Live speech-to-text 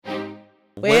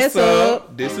What's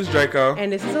up? This is Draco.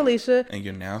 And this is Alicia. And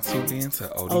you're now tuned in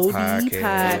to OD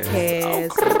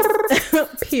Podcast. Oh.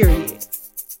 Period.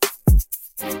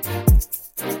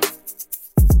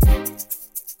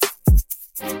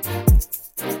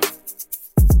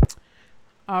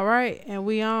 All right, and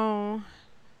we on.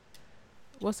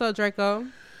 What's up, Draco?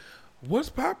 What's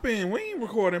poppin'? We ain't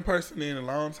recording in person in a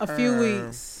long time. A few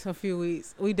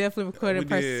weeks. We definitely recorded in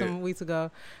person some weeks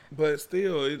ago. But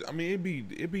still, it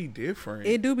be different.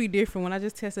 It do be different. When I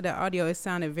just tested that audio, it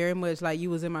sounded very much like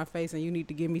you was in my face and you need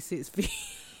to give me 6 feet.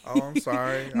 Oh, I'm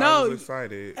sorry. No. I was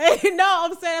excited. No,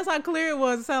 I'm saying that's how clear it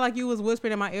was. It sounded like you was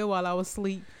whispering in my ear while I was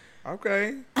asleep.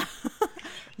 Okay.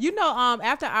 You know,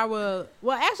 after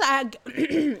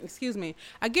excuse me,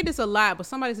 I get this a lot, but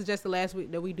somebody suggested last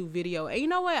week that we do video. And you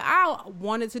know what? I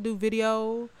wanted to do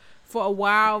video for a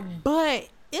while, but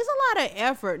it's a lot of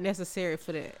effort necessary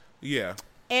for that. Yeah.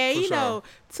 And you know,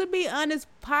 to be honest,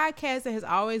 podcasting has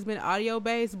always been audio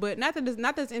based, but not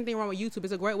that there's anything wrong with YouTube.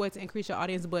 It's a great way to increase your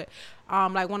audience, but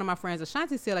like one of my friends,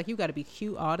 Ashanti, said, like, you got to be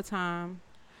cute all the time.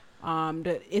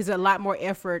 Is a lot more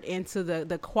effort into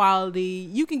the quality.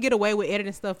 You can get away with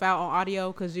editing stuff out on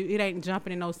audio because it ain't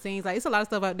jumping in those scenes. Like, it's a lot of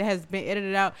stuff out that has been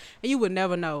edited out, and you would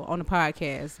never know on the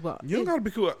podcast. But you don't gotta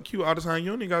be cute all the time. You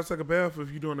don't even gotta take a bath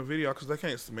if you're doing a video because they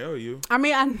can't smell you. I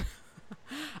mean,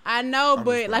 I know,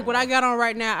 but like what I got on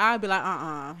right now, I'll be like,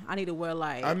 I need to wear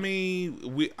like. I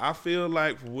mean, I feel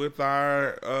like with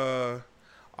our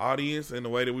audience and the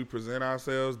way that we present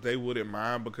ourselves, they wouldn't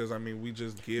mind because I mean, we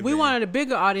just give. We wanted a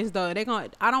bigger audience though. I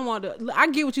don't want to. I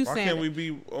get what you're saying. Why can't we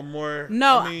be a more?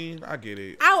 No, I mean, I get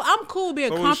it. I'm cool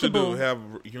being comfortable. What we should do? Have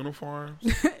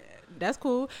uniforms. That's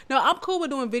cool. No, I'm cool with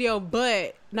doing video,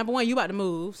 but number one, you about to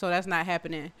move, so that's not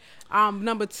happening.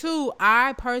 Number two,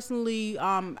 I personally,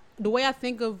 the way I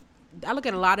look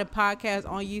at a lot of podcasts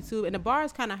on YouTube, and the bar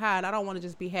is kind of high, and I don't want to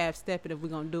just be half-stepping if we're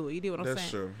going to do it. You do what I'm saying? That's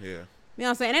true, yeah. You know what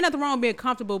I'm saying? Ain't nothing wrong with being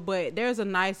comfortable, but there's a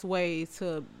nice way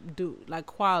to do, like,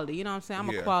 quality. You know what I'm saying? I'm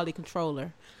a quality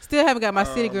controller. Still haven't got my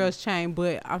City Girls chain,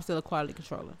 but I'm still a quality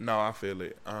controller. No, I feel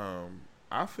it.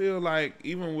 I feel like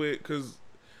even because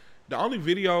the only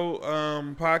video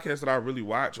podcast that I really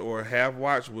watch or have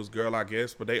watched was Girl I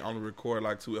Guess, but they only record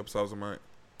like 2 episodes a month.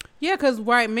 Yeah, because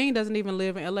White Ming doesn't even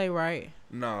live in L.A., right?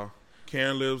 No.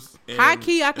 Karen lives in high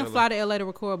key, I can fly to L.A. to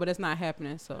record, but it's not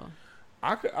happening, so.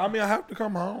 I have to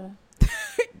come home.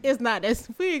 It's not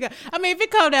that. I mean, if it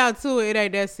come down to it, it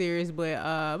ain't that serious.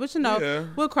 But you know,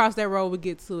 we'll cross that road. We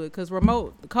get to it because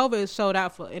COVID showed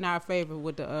out in our favor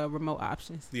with the remote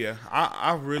options. Yeah,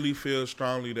 I really feel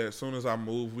strongly that as soon as I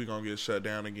move, we're gonna get shut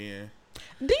down again.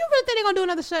 Do you really think they're gonna do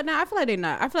another shutdown? I feel like they're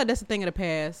not. I feel like that's a thing of the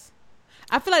past.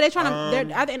 I feel like they're trying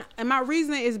to. And my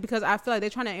reasoning is because I feel like they're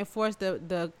trying to enforce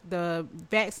the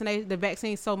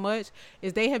vaccine so much.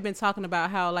 Is they have been talking about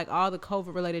how like all the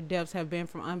COVID related deaths have been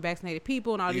from unvaccinated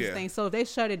people and all these things. So if they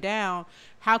shut it down,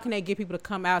 how can they get people to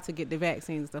come out to get the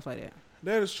vaccines and stuff like that?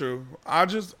 That is true. I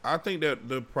think that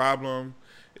the problem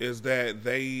is that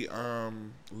they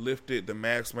lifted the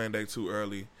mask mandate too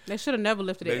early. They should have never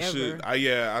lifted it ever.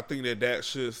 I think that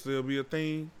should still be a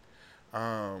thing.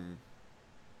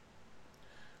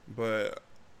 But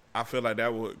I feel like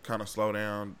that would kind of slow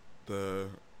down the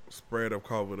spread of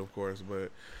COVID, of course.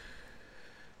 But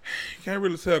you can't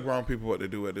really tell grown people what to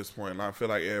do at this point. And I feel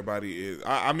like everybody is.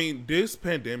 I mean, this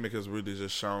pandemic has really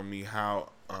just shown me how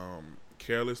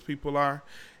careless people are,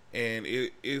 and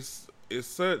it's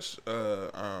such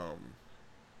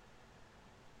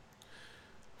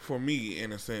for me,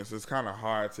 in a sense, it's kind of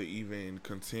hard to even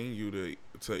continue to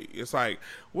it's like,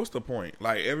 what's the point?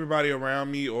 Like, everybody around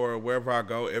me or wherever I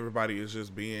go, everybody is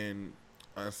just being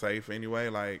unsafe anyway.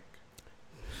 Like,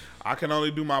 I can only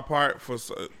do my part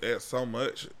at so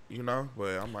much, you know.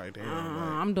 But I'm like, damn.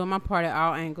 I'm doing my part at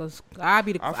all angles. I'll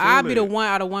be the one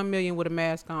out of 1 million with a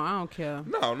mask on. I don't care.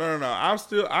 No.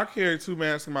 I carry 2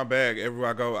 masks in my bag everywhere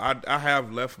I go. I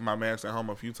have left my mask at home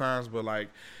a few times, but like,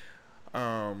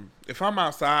 if I'm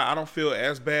outside, I don't feel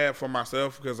as bad for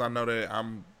myself because I know that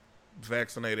I'm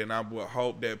vaccinated, and I would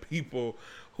hope that people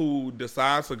who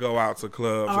decide to go out to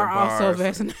clubs are or bars also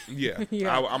vaccinated. Yeah.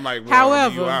 I'm like, well,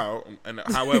 however, you out. And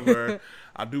however,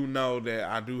 I do know that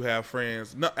I do have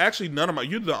friends. No, actually,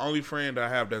 you're the only friend I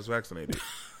have that's vaccinated.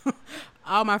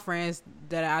 All my friends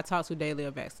that I talk to daily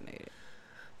are vaccinated.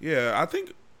 Yeah, I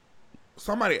think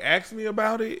somebody asked me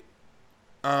about it.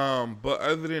 But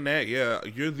other than that, yeah,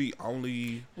 you're the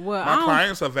only. Well, my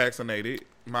clients are vaccinated.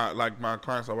 My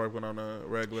clients I work with on a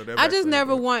regular. I just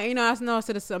never want, I know I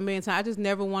said this a million times. I just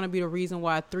never want to be the reason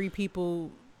why 3 people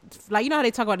like, you know how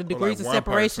they talk about the degrees of one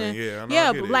separation. person, yeah, Yeah,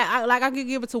 I get but it. like I could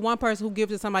give it to one person who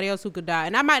gives it to somebody else who could die,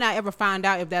 and I might not ever find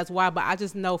out if that's why, but I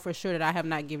just know for sure that I have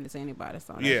not given it to anybody.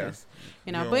 So that's Yeah. just,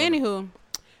 You but don't wanna- anywho,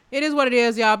 it is what it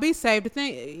is, y'all. Be safe. The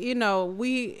thing,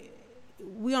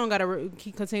 we don't gotta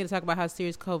continue to talk about how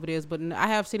serious COVID is, but I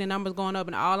have seen the numbers going up,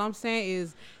 and all I'm saying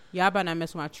is y'all better not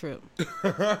mess with my trip.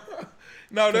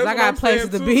 No, that's I what got I'm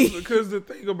places saying to too, be. because the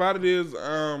thing about it is,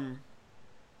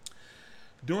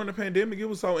 during the pandemic, it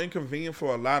was so inconvenient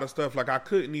for a lot of stuff. Like, I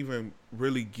couldn't even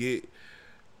really get,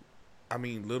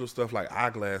 little stuff like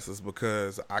eyeglasses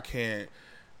because I can't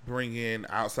bring in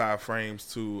outside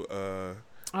frames to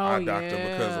eye doctor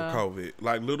because of COVID.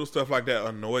 Like, little stuff like that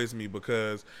annoys me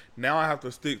because now I have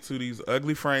to stick to these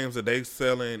ugly frames that they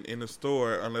selling in the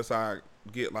store unless I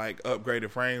get like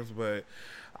upgraded frames. But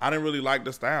I didn't really like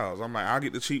the styles. I'm like, I'll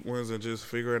get the cheap ones and just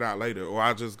figure it out later, or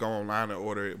I'll just go online and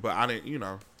order it. But I didn't,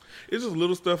 it's just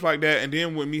little stuff like that. And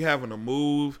then with me having to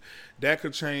move, that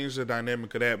could change the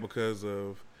dynamic of that because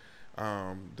of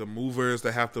the movers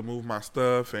that have to move my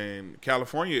stuff. And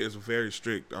California is very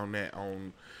strict on that,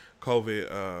 on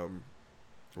COVID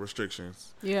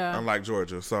restrictions. Yeah. Unlike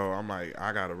Georgia. So I'm like,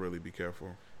 I got to really be careful.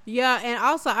 Yeah, and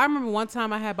also I remember one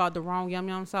time I had bought the wrong Yum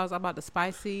Yum sauce. I bought the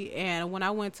spicy, and when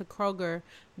I went to Kroger,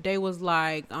 they was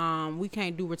like, we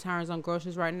can't do returns on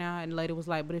groceries right now. And the lady was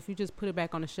like, but if you just put it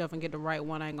back on the shelf and get the right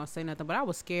one, I ain't gonna say nothing. But I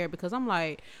was scared because I'm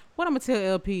like, what I'm gonna tell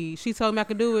LP? She told me I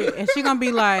could do it, and she gonna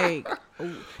be like,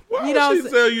 Why would she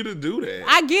tell you to do that?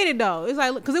 I get it though. It's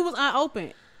like, because it was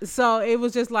unopened. So it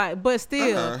was just like, but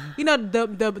still,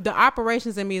 the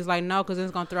operations in me is like, no, because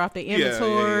it's gonna throw off the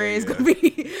inventory. It's gonna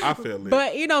be. I feel it.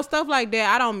 But stuff like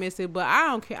that, I don't miss it. But I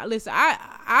don't care. Listen,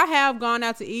 I have gone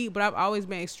out to eat, but I've always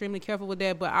been extremely careful with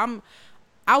that. But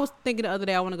I was thinking the other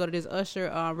day I want to go to this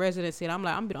Usher residency, and I'm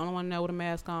like, I'm the only one there with a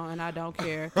mask on, and I don't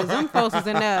care because them folks is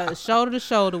in there shoulder to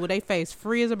shoulder with their face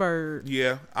free as a bird.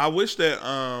 Yeah, I wish that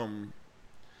I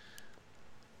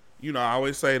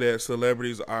always say that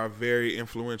celebrities are very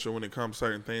influential when it comes to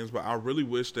certain things, but I really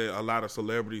wish that a lot of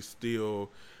celebrities still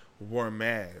wore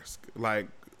masks. Like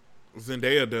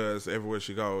Zendaya does everywhere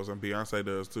she goes, and Beyonce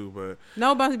does too. But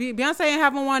no, but Beyonce ain't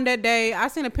having one that day. I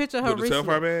seen a picture of her with the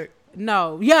recently. Telfar bag?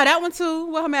 No, yeah, that one too.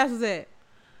 What her mask was at?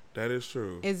 That is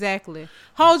true. Exactly.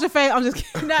 Hold your face. I'm just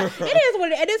kidding. It is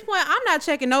what it is. At this point, I'm not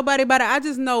checking nobody about it. I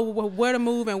just know where to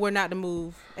move and where not to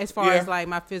move as far as like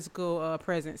my physical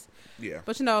presence. Yeah.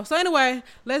 But so anyway,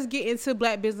 let's get into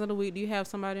Black Business of the Week. Do you have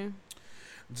somebody?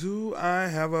 Do I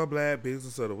have a Black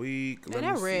Business of the Week? Man,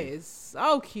 that red is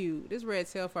so cute. This red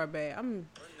Telfar bag.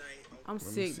 I'm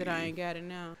sick that I ain't got it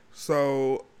now.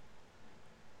 So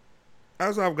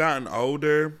as I've gotten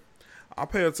older,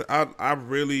 I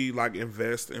really like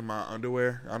invest in my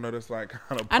underwear. I know that's like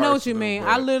kind of. I know what you mean.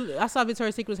 I saw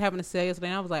Victoria's Secret was having a sale yesterday,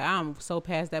 and I was like, I'm so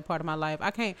past that part of my life.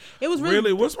 I can't. It was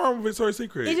really. What's wrong with Victoria's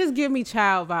Secret? It just give me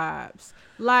child vibes.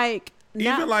 Like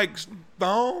even like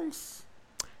thongs.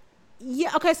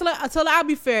 Yeah. Okay. So I'll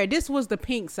be fair. This was the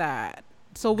pink side.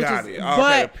 So which Got is, it.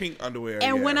 but Okay, pink underwear.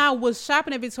 and when I was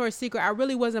shopping at Victoria's Secret, I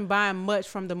really wasn't buying much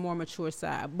from the more mature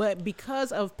side. But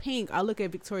because of pink, I look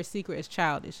at Victoria's Secret as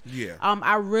childish. Yeah.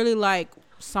 I really like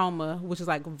Soma, which is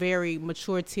like very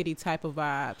mature titty type of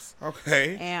vibes.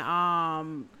 Okay.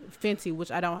 And Fenty, which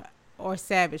I don't, or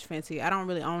Savage Fenty. I don't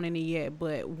really own any yet,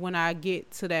 but when I get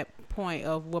to that point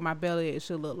of what my belly it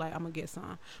should look like, I'm gonna get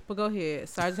some. But go ahead.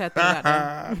 So I just had to think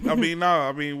about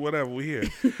that. Whatever, we here.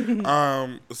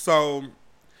 So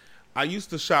I used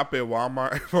to shop at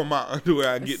Walmart for my underwear.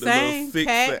 I get the little 6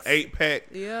 to 8 pack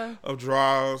of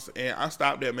drawers, and I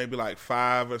stopped that maybe like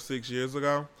 5 or 6 years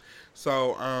ago.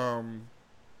 So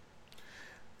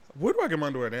where do I get my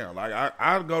underwear now? Like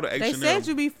I go to H&M. They said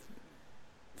you be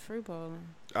free balling.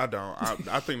 I don't.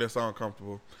 I think that's so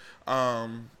uncomfortable.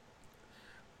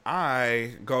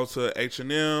 I go to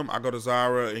H&M. I go to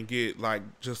Zara and get like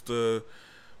just the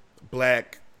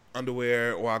black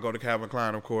underwear, or I go to Calvin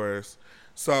Klein, of course.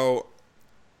 So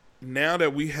now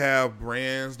that we have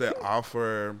brands that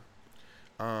offer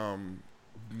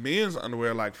men's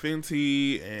underwear like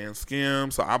Fenty and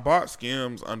Skims, so I bought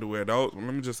Skims underwear. Those,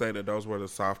 let me just say that those were the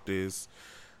softest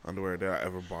underwear that I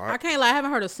ever bought. I can't lie, I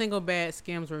haven't heard a single bad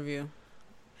Skims review.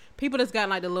 People that's got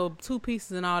like the little 2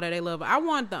 pieces and all that, they love it. I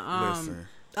want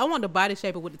the body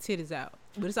shaper with the titties out,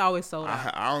 but it's always sold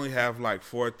out. I only have like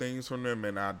 4 things from them,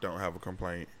 and I don't have a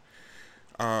complaint.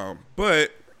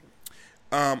 But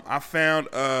I found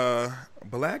a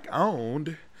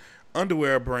black-owned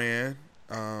underwear brand.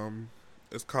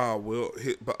 It's called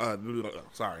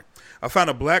I found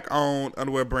a black-owned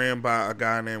underwear brand by a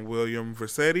guy named William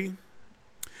Versetti,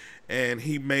 and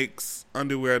he makes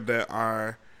underwear that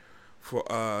are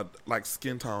for like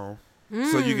skin tone.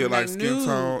 So you get like skin nudes.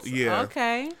 tone. Yeah.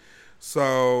 Okay.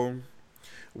 So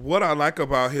what I like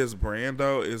about his brand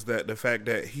though is that the fact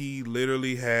that he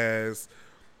literally has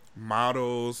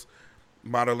models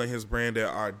modeling his brand that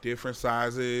are different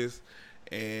sizes,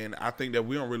 and I think that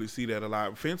we don't really see that a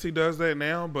lot. Fenty does that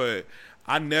now, but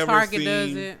I never Target seen.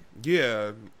 does it.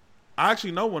 Yeah, I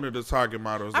actually know one of the Target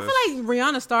models. I feel like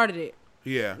Rihanna started it.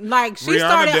 Yeah, Like she Rihanna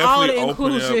started all the definitely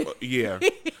opened inclusion. up. Yeah,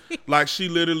 like she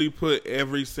literally put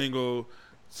every single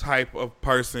type of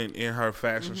person in her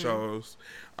fashion shows.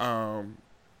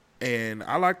 And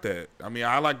I like that. I mean,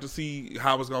 I like to see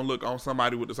how it's going to look on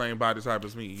somebody with the same body type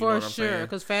as me. You know For what I'm sure, saying?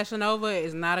 because Fashion Nova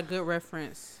is not a good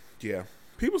reference. Yeah.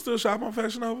 People still shop on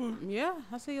Fashion Nova? Yeah,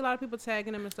 I see a lot of people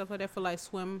tagging them and stuff like that for like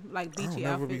swim, like I don't beachy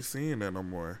never be outfits. seeing that no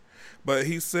more. But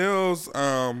he sells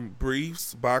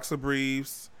briefs, boxer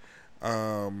briefs,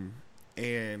 and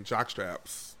jock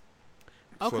straps.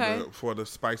 Okay. For the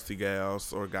spicy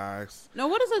gals or guys. Now,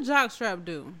 what does a jock strap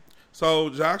do? So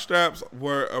jock straps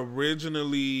were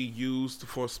originally used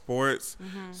for sports.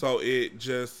 So it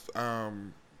just I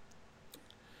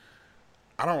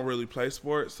don't really play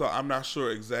sports, so I'm not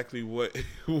sure exactly what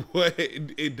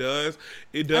it does.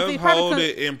 It does hold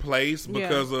it in place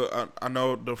because of I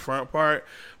know the front part,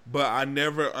 but I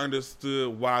never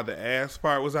understood why the ass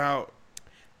part was out.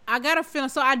 I got a feeling.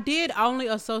 So I did only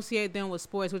associate them with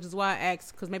sports, which is why I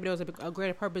asked, because maybe there was a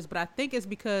greater purpose. But I think it's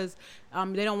because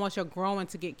they don't want your groin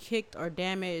to get kicked or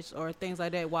damaged or things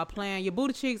like that while playing. Your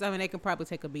booty cheeks, I mean, they can probably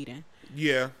take a beating.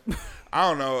 Yeah, I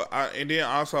don't know. And then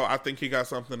also, I think he got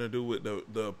something to do with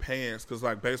the pants, because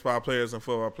like baseball players and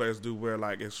football players do wear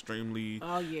like extremely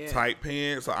tight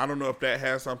pants. So I don't know if that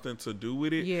has something to do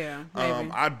with it. Yeah,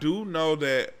 maybe. I do know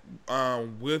that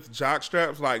with jock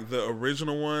straps, like the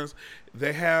original ones,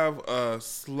 they have a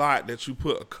slot that you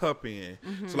put a cup in.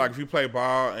 So like if you play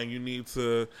ball and you need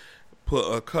to put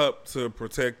a cup to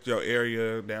protect your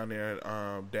area down there,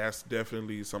 that's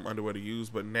definitely some underwear to use.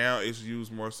 But now it's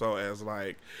used more so as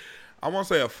like, I won't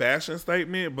say a fashion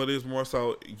statement, but it's more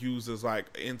so used as like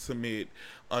intimate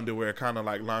underwear, kind of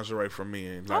like lingerie for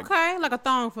men. Like, okay, like a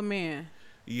thong for men.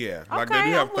 Yeah, like Okay, they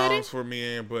do have I'm with thongs it. for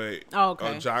men, but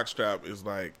Okay. a jock strap is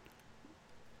like,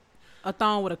 A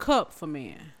thong with a cup for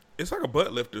men. it's like a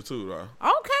butt lifter too, though. Okay,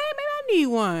 maybe I need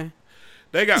one.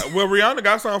 They got Rihanna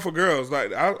got something for girls.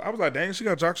 Like I was like, dang, she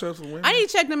got jock straps for women. I need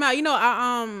to check them out. You know,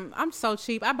 I'm so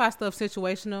cheap. I buy stuff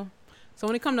situational. So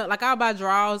when it comes to like, I'll buy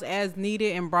drawers as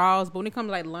needed and bras, but when it comes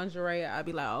to like lingerie, I'll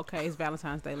be like, okay, it's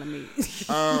Valentine's Day. Let me.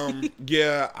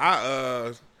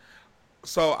 Yeah,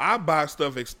 so I buy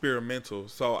stuff experimental.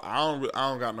 So I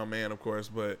don't got no man, of course,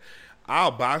 but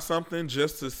I'll buy something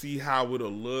just to see how it'll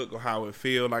look or how it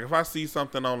feel. Like if I see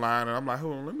something online and I'm like,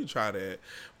 hold on, let me try that.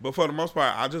 But for the most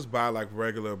part, I just buy like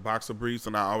regular boxer briefs,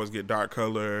 and I always get dark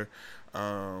color.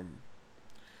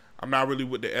 I'm not really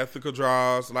with the ethical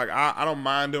draws. Like I don't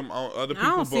mind them on other people.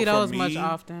 I don't see but those for me, much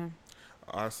often.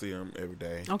 I see them every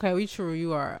day. Okay, we true.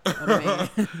 You are a man.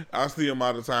 I see them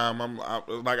all the time. I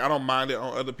don't mind it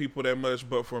on other people that much,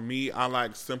 but for me, I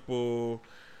like simple,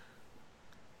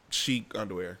 chic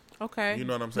underwear. Okay. You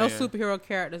know what I'm saying? No superhero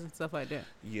characters and stuff like that.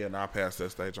 Yeah, and I passed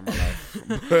that stage of my life.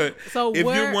 But So if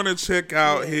where- you want to check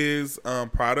out his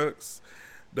products,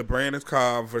 the brand is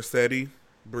called Versetti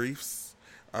Briefs.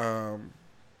 So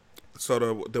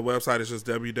the website is just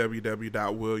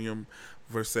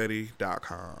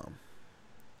www.williamversetti.com.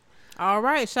 All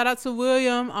right, shout out to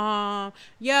William.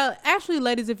 Yeah, actually,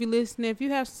 ladies, if you're listening, if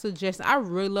you have suggestions, I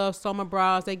really love Soma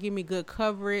bras. They give me good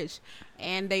coverage,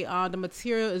 and they the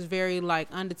material is very like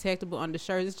undetectable under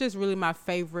shirts. It's just really my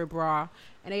favorite bra,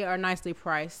 and they are nicely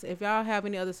priced. If y'all have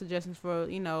any other suggestions for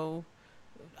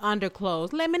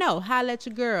underclothes, let me know. Holla at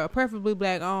your girl, preferably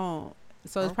black owned.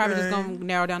 So it's probably just gonna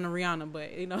narrow down to Rihanna, but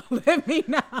let me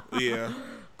know. Yeah.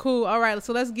 Cool. All right,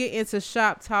 so let's get into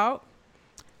shop talk.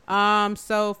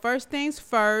 So first things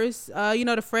first,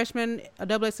 the freshman, a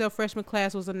XXL freshman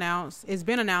class was announced. It's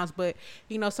been announced, but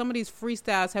some of these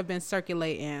freestyles have been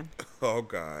circulating. Oh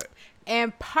God.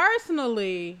 And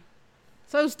personally,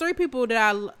 so it's three people that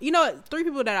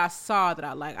I saw that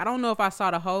I like. I don't know if I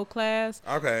saw the whole class.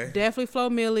 Okay. Definitely Flo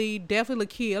Milli, definitely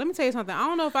Lakia. Let me tell you something. I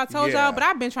don't know if I told y'all, but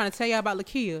I've been trying to tell y'all about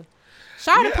Lakia.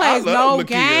 Shawty plays no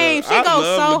game. She goes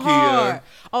so hard.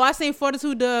 Oh, I seen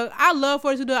 42 Doug. I love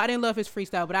 42 Doug. I didn't love his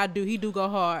freestyle, but I do. He do go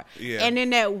hard. Yeah. And then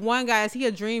that one guy, is he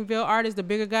a Dreamville artist, the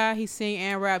bigger guy? He sing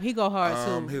and rap. He go hard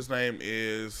too. His name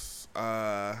is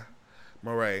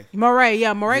Murray. Murray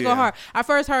go Yeah. hard. I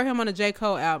first heard him on the J.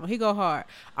 Cole album. He go hard.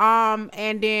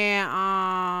 And then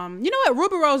you know what?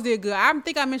 Ruby Rose did good. I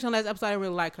think I mentioned last episode I didn't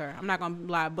really like her. I'm not gonna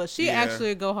lie, but she Yeah.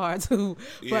 actually go hard too.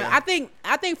 But Yeah.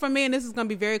 I think for me, and this is gonna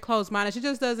be very close minded. She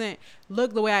just doesn't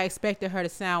look the way I expected her to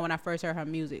sound when I first heard her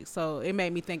music. So it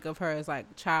made me think of her as like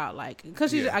childlike,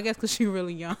 because she's Yeah. I guess because she's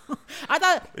really young. I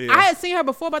thought Yeah. I had seen her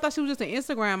before, but I thought she was just an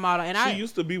Instagram model. And She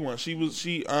used to be one.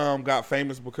 She got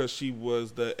famous because she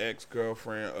was the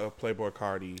ex-girlfriend of Playboy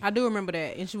Cardi. I do remember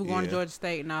that, and she was going to Yeah. Georgia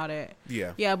State and all that.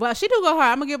 Yeah. Yeah, but she do go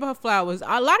hard. I'm gonna give her flowers.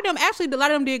 A lot of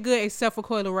them did good except for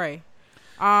Coi Leray.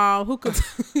 Who could?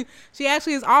 She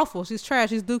actually is awful. She's trash.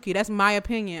 She's dookie. That's my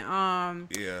opinion.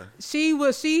 Yeah.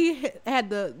 She had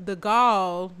the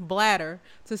gall bladder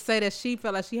to say that she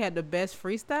felt like she had the best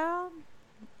freestyle.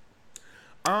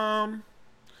 I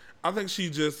think she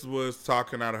just was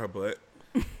talking out of her butt.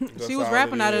 She was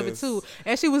rapping out of it too,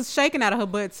 and she was shaking out of her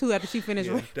butt too after she finished.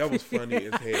 Yeah, rapping. that was funny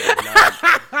as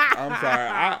hell. Like, I'm sorry.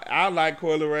 I like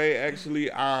Coi Leray, actually.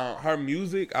 Her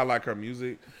music, I like her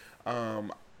music.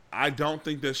 I don't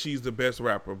think that she's the best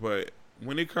rapper, but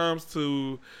when it comes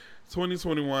to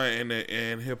 2021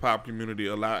 and hip hop community,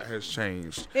 a lot has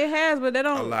changed. It has, but they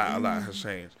don't. A lot has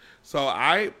changed. So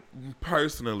I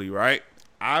personally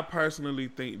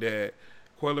think that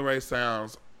Coi Leray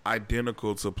sounds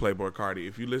identical to Playboy Cardi.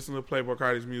 If you listen to Playboy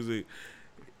Cardi's music,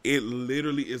 it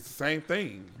literally is the same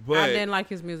thing. But I didn't like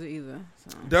his music either.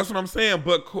 So. that's what I'm saying.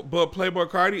 But Playboy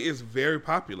Cardi is very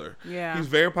popular. Yeah. He's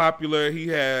very popular. He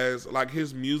has, like,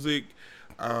 his music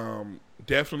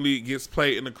definitely gets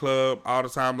played in the club all the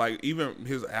time. Like, even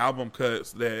his album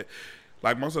cuts that,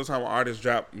 like, most of the time when artists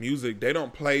drop music, they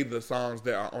don't play the songs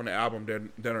that are on the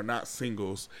album that are not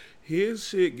singles. His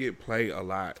shit get played a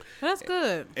lot. But that's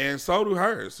good. And so do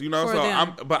hers, you know. For So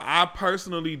them. but I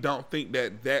personally don't think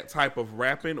that type of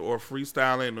rapping or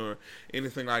freestyling or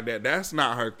anything like that, that's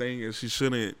not her thing, and she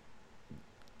shouldn't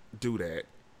do that.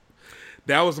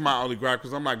 That was my only gripe,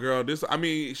 because I'm like, girl,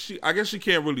 I guess she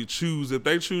can't really choose. If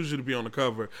they choose you to be on the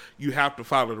cover, you have to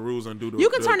follow the rules and do the. You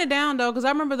can turn it down though, because I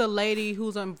remember the lady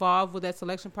who's involved with that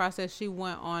selection process. She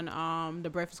went on the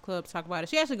Breakfast Club to talk about it.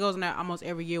 She actually goes on there almost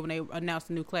every year when they announce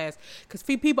a new class, because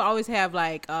people always have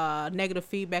like negative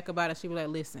feedback about it. She was like,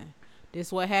 listen, this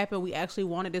is what happened. We actually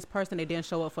wanted this person. They didn't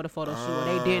show up for the photo shoot.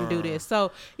 Or they didn't do this.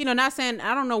 So, not saying,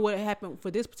 I don't know what happened for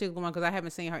this particular one, because I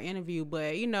haven't seen her interview,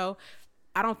 but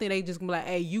I don't think they just gonna be like,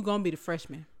 hey, you gonna be the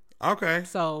freshman. Okay.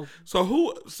 So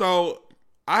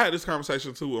I had this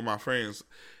conversation too with my friends.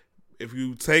 If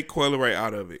you take Coi Leray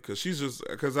out of it,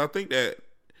 because I think that,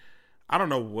 I don't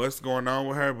know what's going on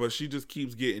with her, but she just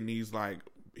keeps getting these like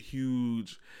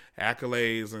huge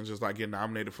accolades and just like getting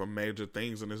nominated for major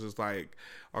things, and it's just like,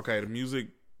 okay, the music,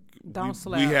 don't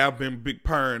slap. We have been big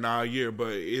purring all year,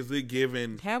 but is it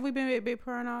giving? Have we been big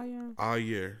purring all year? All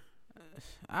year.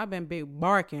 I've been big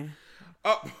barking.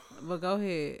 Oh, But go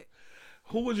ahead.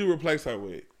 who would you replace her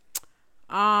with?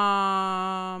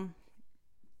 And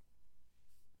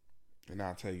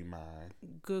I'll tell you mine.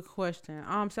 Good question.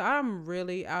 So I'm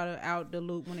really out the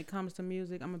loop when it comes to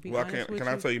music. I'm gonna be honest with you.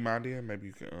 Can I tell you mine, dear? Maybe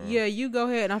you can. Yeah, you go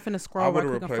ahead. And I'm finna scroll. I would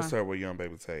have right quick and replaced find- her with Young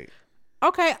Baby Tate.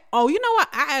 Okay. Oh, you know what?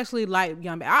 I actually like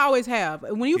Young Baby. I always have.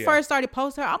 When you first started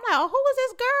posting her, I'm like, oh, who is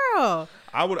this girl?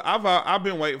 I've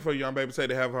been waiting for Young Baby Tate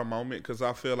to have her moment, because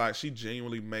I feel like she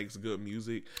genuinely makes good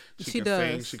music. She can does.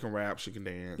 sing, she can rap, she can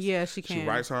dance. Yeah, she can. She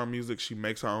writes her own music. She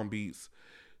makes her own beats.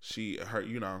 She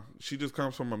just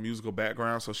comes from a musical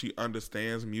background, so she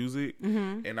understands music.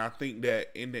 Mm-hmm. And I think that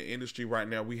in the industry right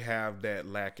now, we have that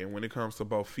lacking when it comes to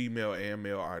both female and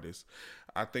male artists.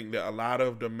 I think that a lot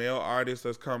of the male artists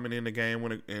that's coming in the game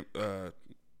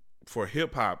for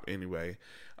hip hop anyway,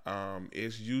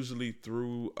 it's usually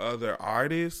through other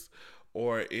artists,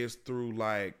 or it's through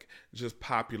like just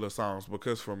popular songs.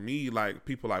 Because for me, like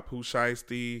people like Pooh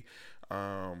Shiesty,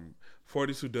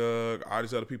 42 Doug, all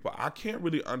these other people, I can't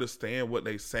really understand what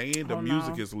they saying. The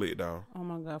music is lit though. Oh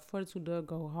my God, 42 Doug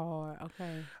go hard.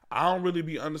 Okay. I don't really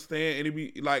be understand, and it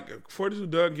be like 42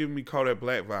 Doug giving me Kodak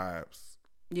Black vibes.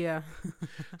 Yeah.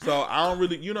 So I don't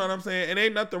really, you know what I'm saying? And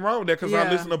ain't nothing wrong with that, because I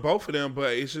listen to both of them,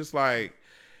 but it's just like,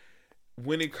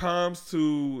 when it comes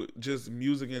to just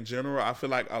music in general, I feel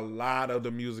like a lot of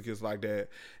the music is like that.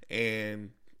 And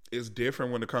it's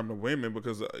different when it comes to women,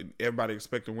 because everybody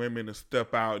expecting women to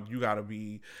step out. You gotta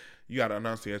you got to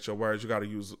enunciate your words. You got to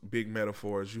use big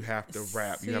metaphors. You have to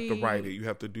rap. You have to write it. You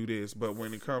have to do this. But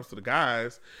when it comes to the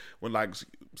guys, when like,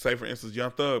 say for instance,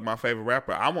 Young Thug, my favorite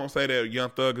rapper, I won't say that Young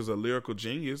Thug is a lyrical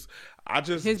genius. I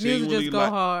just his music just go like,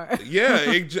 hard.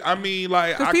 Yeah, I mean,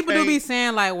 like, because people do be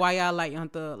saying like, why y'all like Young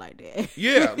Thug like that?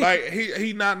 Yeah, like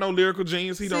he not no lyrical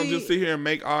genius. He don't just sit here and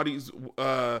make all these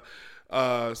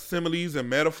similes and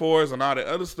metaphors and all that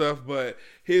other stuff. But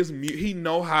he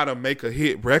know how to make a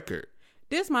hit record.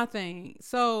 This my thing.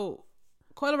 So,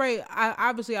 Coi Leray, I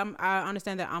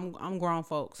understand that I'm grown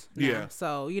folks now. Yeah.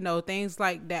 So, you know, things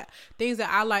like that, things that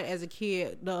I liked as a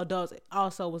kid, the adults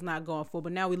also was not going for.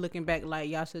 But now we looking back like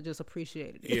y'all should just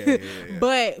appreciate it. Yeah.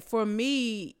 But for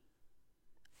me,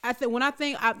 first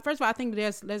of all, I think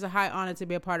there's a high honor to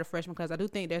be a part of freshman class. I do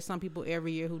think there's some people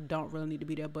every year who don't really need to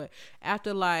be there. But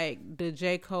after like the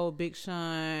J. Cole, Big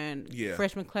Sean,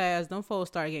 freshman class, them folks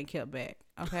started getting kept back.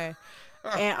 Okay.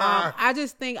 And I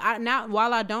just think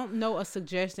while I don't know a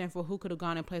suggestion for who could have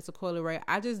gone in place of Coi Leray,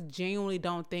 I just genuinely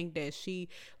don't think that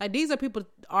these are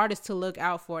artists to look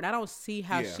out for, and I don't see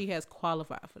how she has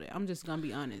qualified for that. I'm just gonna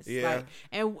be honest. Yeah. Like,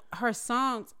 and her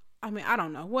songs, I mean, I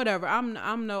don't know. Whatever. I'm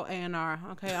no A&R.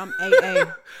 Okay, I'm AA.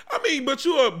 I mean, but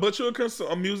you're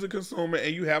a music consumer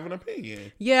and you have an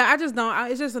opinion. Yeah, I just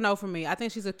don't. It's just a no for me. I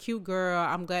think she's a cute girl.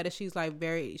 I'm glad that she's like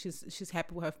she's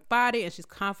happy with her body and she's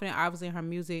confident, obviously, in her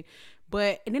music.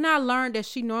 And then I learned that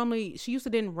she used to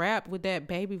didn't rap with that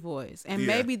baby voice. And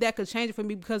maybe that could change it for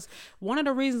me, because one of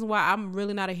the reasons why I'm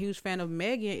really not a huge fan of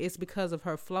Megan is because of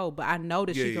her flow. But I know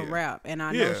that she can rap and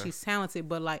I know she's talented.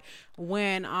 But like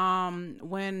when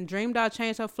Dream Doll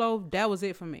changed her flow, that was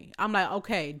it for me. I'm like,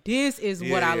 okay, this is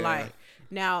what I like.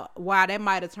 Now, while that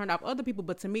might have turned off other people,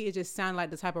 but to me, it just sounded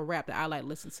like the type of rap that I like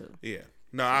listen to. Yeah.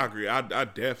 No, I agree. I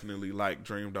definitely like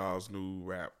Dream Doll's new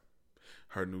rap.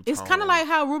 Her new tone. It's kind of like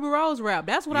how Ruby Rose rap.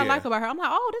 That's what I like about her. I'm like,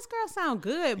 oh, this girl sound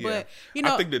good, but you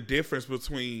know, I think the difference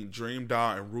between Dream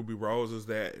Doll and Ruby Rose is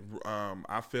that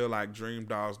I feel like Dream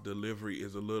Doll's delivery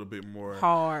is a little bit more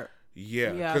hard.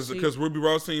 Yeah, because Ruby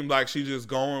Rose seemed like she just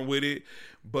going with it,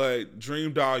 but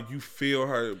Dream Doll, you feel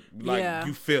her, like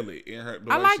you feel it in her.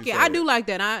 I like it. I do like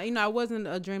that. I wasn't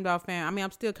a Dream Doll fan. I mean,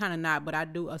 I'm still kind of not, but I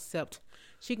do accept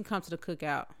she can come to the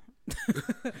cookout.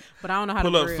 But I don't know how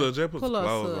pull to up, Sud. Just put some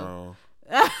clothes on.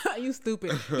 You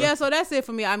stupid. Yeah, so that's it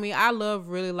for me. I mean, I love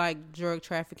really like drug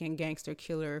trafficking, gangster,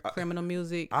 killer, criminal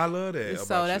music. I love that.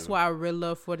 So that's why I really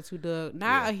love 42 Dugg.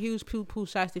 Not a huge Pooh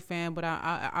Shiesty fan, but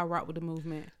I rock with the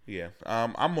movement. Yeah,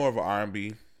 I'm more of an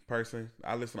R&B person.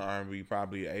 I listen to R&B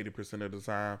probably 80% of the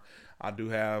time. I do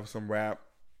have some rap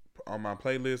on my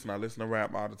playlist, and I listen to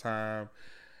rap all the time.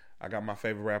 I got my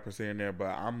favorite rappers in there, but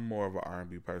I'm more of an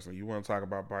R&B person. You want to talk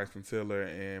about Bryson Tiller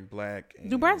and Black? And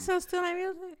do Bryson Tiller still make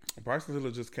music? Bryson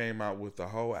Tiller just came out with the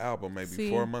whole album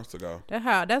maybe 4 months ago.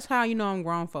 That's how you know I'm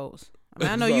grown folks. I mean,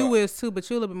 I know you is too, but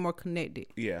you're a little bit more connected.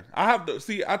 Yeah, I have to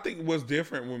see. I think what's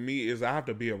different with me is I have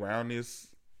to be around this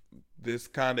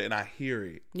kind of, and I hear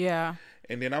it. Yeah.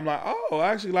 And then I'm like, oh,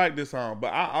 I actually like this song.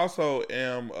 But I also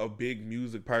am a big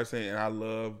music person, and I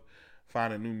love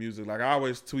finding new music. Like I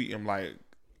always tweet him like,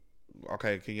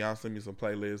 okay, can y'all send me some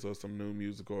playlists or some new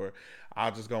music? Or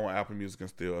I'll just go on Apple Music and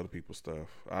steal other people's stuff.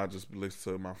 I'll just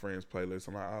listen to my friends' playlists.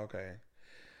 I'm like, oh, okay.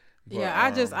 But,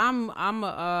 I'm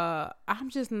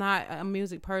just not a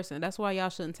music person. That's why y'all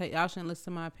shouldn't listen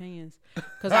to my opinions,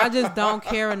 because I just don't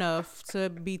care enough to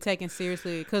be taken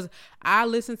seriously. Because I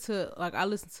listen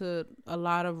to a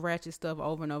lot of ratchet stuff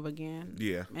over and over again.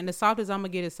 Yeah. And the softest I'm gonna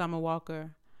get is Summer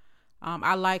Walker.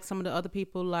 I like some of the other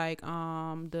people, like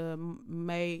what's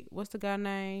the guy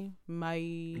name?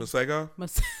 Masego?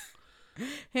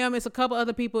 Him. It's a couple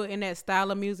other people in that style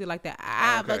of music, like that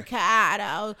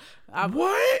avocado.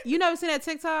 What? You never seen that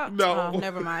TikTok? No.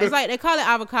 Never mind. It's like they call it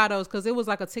avocados because it was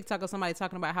like a TikTok of somebody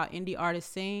talking about how indie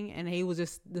artists sing, and he was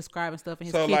just describing stuff in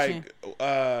his kitchen.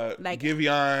 Like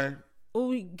Giveon.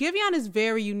 Oh, Giveon is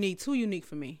very unique. Too unique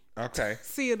for me. Okay.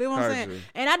 See, you know what I'm saying?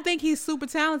 And I think he's super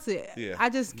talented. Yeah. I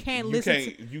just can't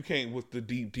You can't with the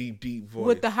deep voice.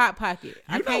 With the hot pocket.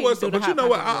 You know what? But you know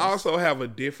what? I also have a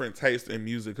different taste in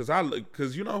music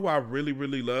because you know who I really,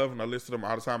 really love, and I listen to them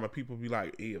all the time, and people be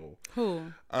like, ew.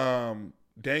 Who?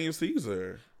 Daniel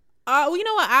Caesar. Well, you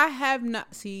know what? I have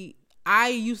not. See, I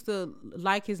used to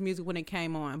like his music when it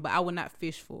came on, but I would not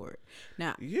fish for it.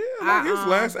 Now, yeah, his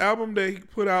last album that he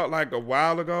put out like a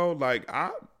while ago, like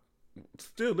I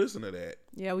still listen to that.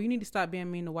 Yeah, well, you need to stop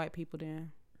being mean to white people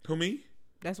then. Who, me?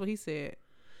 That's what he said.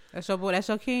 That's your boy. That's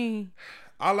your king.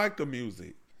 I like the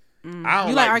music. I don't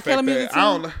you like R. Kelly music too?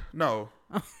 I don't. No.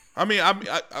 I mean,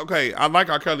 okay. I like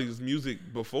R. Kelly's music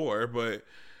before, but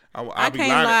I can't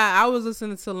lie. I was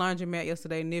listening to Laundromat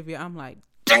yesterday, Nivea. I'm like,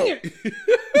 Dang it!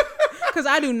 Because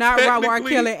I do not rock R.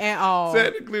 Kelly at all.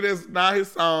 Technically, that's not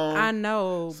his song. I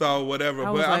know. So whatever,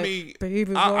 but I mean,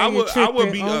 baby,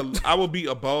 I would be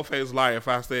a bold-faced liar if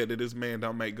I said that this man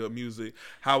don't make good music.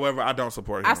 However, I don't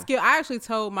support him. I actually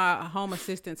told my home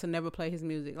assistant to never play his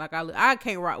music. Like I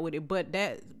can't rock with it. But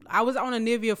that I was on a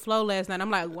Nivea flow last night.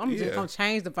 I'm like, I'm just gonna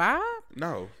change the vibe.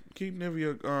 No, keep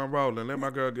Nivea rolling. Let my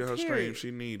girl get her stream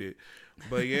she needed.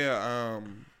 But yeah,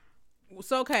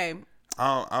 so okay.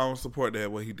 I don't support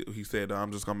that. What he said. Though.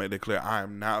 I'm just gonna make that clear. I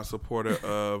am not a supporter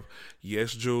of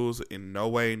Yes Jules in no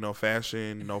way, no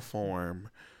fashion, no form.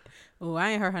 Oh, I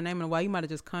ain't heard her name in a while. You might have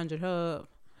just conjured her up.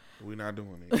 We're not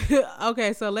doing it.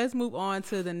 Okay, so let's move on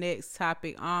to the next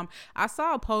topic. I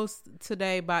saw a post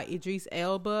today by Idris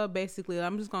Elba. Basically,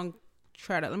 I'm just gonna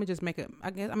let me just make it.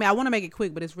 I want to make it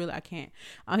quick, but it's really I can't.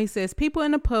 He says people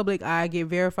in the public eye get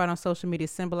verified on social media,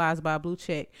 symbolized by a blue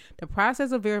check. The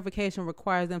process of verification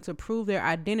requires them to prove their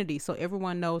identity, so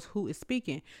everyone knows who is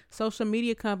speaking. Social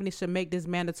media companies should make this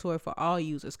mandatory for all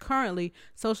users. Currently,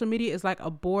 social media is like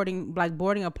boarding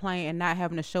a plane and not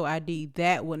having to show ID.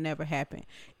 That will never happen.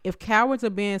 If cowards are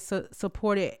being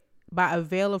supported by a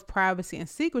veil of privacy and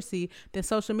secrecy, then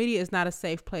social media is not a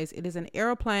safe place. It is an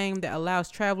airplane that allows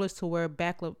travelers to wear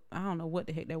backlip. I don't know what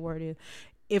the heck that word is.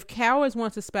 If cowards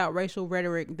want to spout racial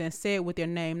rhetoric, then say it with their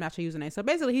name, not your username. So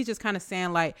basically, he's just kind of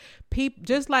saying like,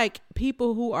 just like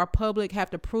people who are public have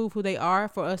to prove who they are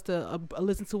for us to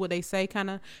listen to what they say, kind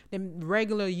of, then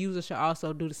regular users should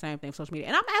also do the same thing for social media.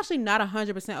 And I'm actually not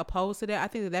 100% opposed to that. I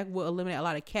think that will eliminate a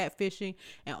lot of catfishing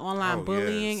and online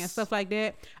bullying and stuff like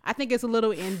that. I think it's a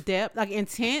little in-depth, like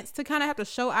intense to kind of have to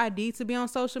show ID to be on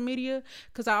social media,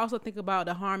 because I also think about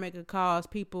the harm it could cause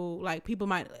people. Like people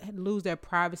might lose their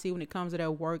privacy when it comes to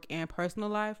their work and personal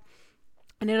life,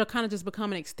 and it'll kind of just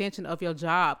become an extension of your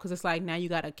job, because it's like now you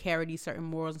got to carry these certain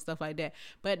morals and stuff like that.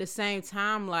 But at the same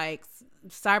time, like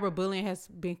cyberbullying has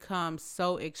become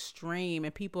so extreme,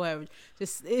 and people have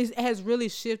just, it has really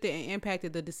shifted and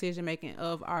impacted the decision making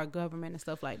of our government and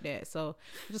stuff like that. So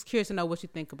I'm just curious to know what you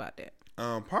think about that.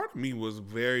 Part of me was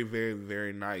very, very,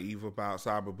 very naive about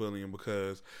cyberbullying,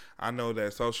 because I know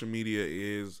that social media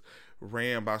is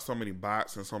ran by so many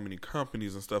bots and so many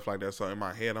companies and stuff like that. So in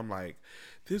my head, I'm like,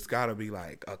 this gotta be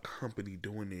like a company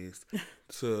doing this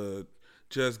to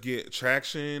just get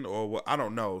traction, or what? I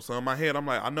don't know. So in my head, I'm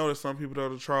like, I know that some people are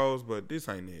the trolls, but this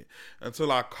ain't it.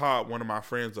 Until I caught one of my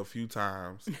friends a few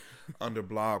times under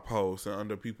blog posts and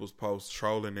under people's posts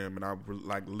trolling them, and I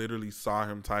like literally saw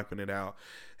him typing it out,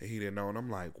 and he didn't know. And I'm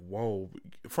like, whoa,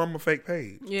 from a fake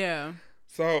page. Yeah.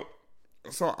 So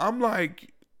I'm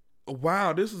like,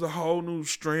 wow, this is a whole new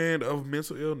strand of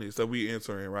mental illness that we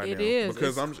entering right now. It is.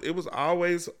 Because it was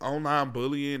always online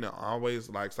bullying and always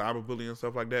like cyberbullying and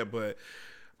stuff like that. But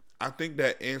I think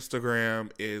that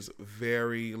Instagram is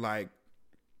very like,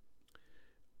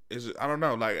 I don't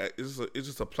know, like it's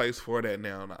just a place for that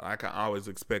now. I can always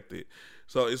expect it.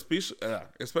 So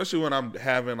especially when I'm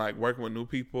having like working with new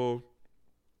people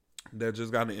that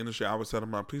just got in the industry, I would tell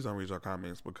them, please don't read your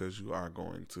comments, because you are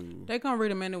going to... They're going to read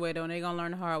them anyway, though, and they're going to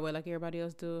learn the hard way like everybody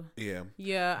else do. Yeah.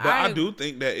 Yeah. But I do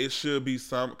think that it should be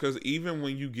some... Because even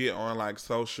when you get on, like,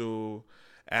 social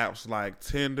apps like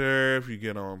Tinder, if you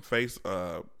get on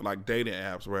like dating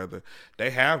apps, rather,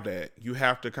 they have that. You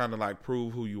have to kind of, like,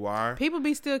 prove who you are. People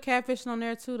be still catfishing on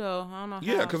there, too, though. I don't know how.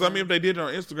 Yeah, because, I mean, if they did it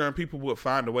on Instagram, people would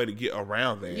find a way to get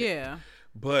around that. Yeah.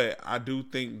 But I do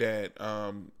think that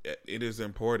it is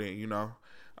important, you know,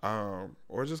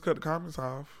 or just cut the comments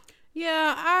off.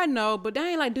 Yeah, I know, but they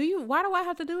ain't like, why do I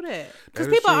have to do that? Because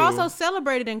people also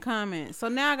celebrated in comments. So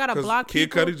now I got to block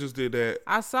people. Kid Cudi just did that.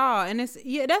 I saw, and that's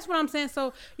what I'm saying.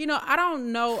 So, you know, I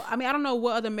don't know. I mean, I don't know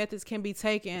what other methods can be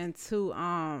taken to,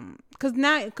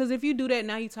 because if you do that,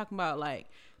 now you're talking about like,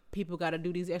 people got to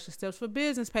do these extra steps for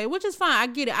business pay, which is fine. I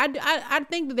get it. I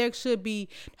think that there should be.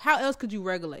 How else could you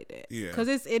regulate that? Yeah. Because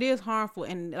it is harmful,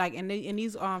 and like in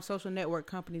these social network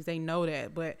companies, they know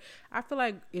that. But I feel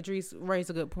like Idris raised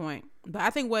a good point. But I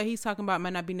think what he's talking about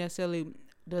might not be necessarily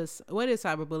what is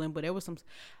cyberbullying, but there was some.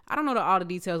 I don't know all the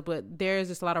details, but there's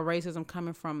just a lot of racism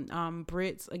coming from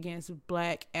Brits against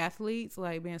black athletes,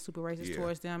 like being super racist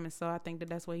towards them, and so I think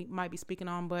that's what he might be speaking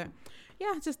on. But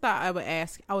yeah, I just thought I would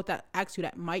ask you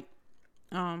that, Mike.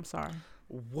 Sorry.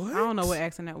 What? I don't know what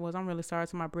accent that was. I'm really sorry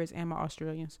to my Brits and my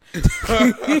Australians,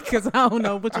 because I don't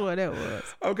know which one that was.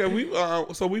 Okay, we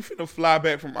finna fly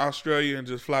back from Australia and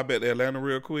just fly back to Atlanta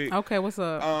real quick. Okay, what's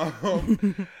up?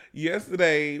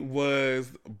 Yesterday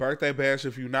was birthday bash.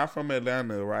 If you're not from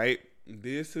Atlanta, right?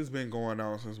 This has been going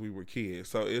on since we were kids.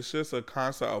 So it's just a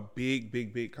concert, a big,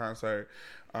 big, big concert.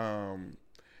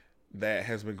 that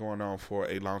has been going on for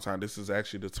a long time. This is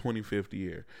actually the 25th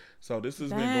year. So this has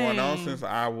been going on since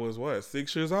I was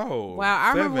 6 years old. Wow,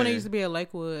 I remember when it 7. used to be at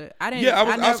Lakewood. I didn't. Yeah,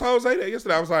 I told Zay that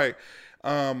yesterday. I was like,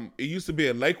 it used to be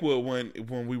at Lakewood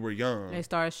when we were young. They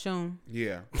started shooting.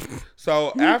 Yeah.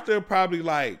 So after probably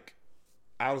like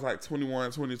I was like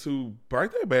 21, 22,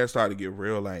 birthday bash started to get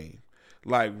real lame.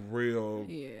 Like real.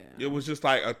 Yeah. It was just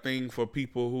like a thing for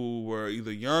people who were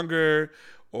either younger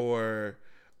or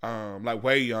like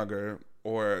way younger,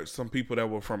 or some people that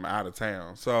were from out of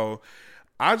town. So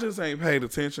I just ain't paid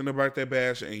attention to birthday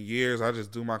bash in years. I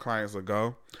just do my clients a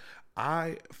go.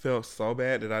 I felt so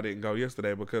bad that I didn't go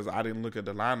yesterday because I didn't look at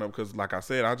the lineup because, like I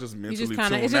said, I just mentally tuned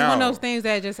out. It's just one of those things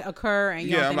that just occur and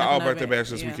you I'm don't like, think birthday bash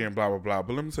this weekend, blah, blah, blah.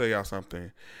 But let me tell y'all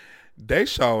something. They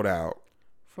showed out.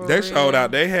 Showed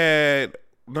out. They had...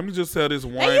 Let me just tell this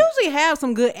one. They usually have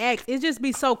some good acts. It just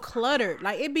be so cluttered.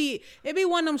 Like it be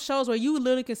one of them shows where you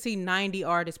literally can see 90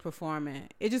 artists performing.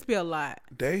 It just be a lot.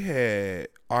 They had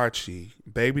Archie,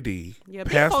 Baby D, yeah,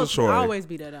 Pastor Troy. Always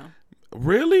be there though.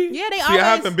 Really? Yeah, they See, always. I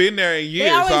haven't been there in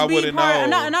years, so I wouldn't know.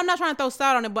 And I'm not trying to throw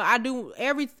salt on it, but I do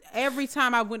every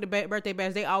time I went to birthday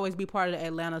bash, they always be part of the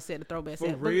Atlanta set, the throwback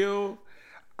set. For real.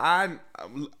 I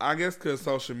guess because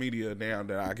social media now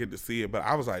that I get to see it, but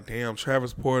I was like, damn,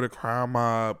 Travis Porter, Crime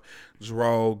Mob,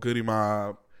 Dro, Goody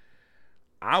Mob.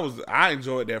 I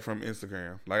enjoyed that from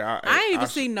Instagram. Like I ain't even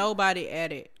see nobody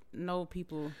at it. No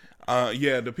people.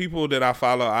 Yeah, the people that I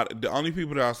follow, the only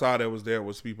people that I saw that was there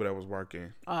was people that was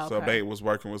working. Oh, okay. So they was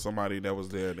working with somebody that was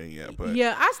there then. Yeah, but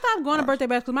yeah, I stopped going to birthday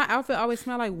bash because my outfit always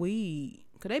smell like weed.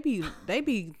 Cause they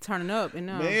be turning up and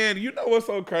man, you know what's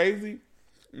so crazy?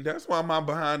 That's why my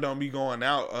behind don't be going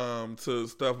out to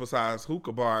stuff besides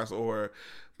hookah bars or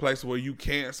places where you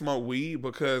can't smoke weed,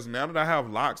 because now that I have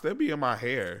locks, they be in my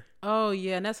hair. Oh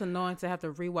yeah, and that's annoying to have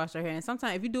to rewash your hair. And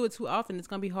sometimes if you do it too often, it's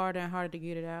gonna be harder and harder to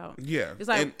get it out. Yeah, it's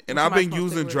like and I've been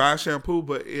using dry shampoo,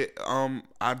 but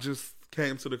I just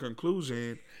came to the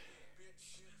conclusion.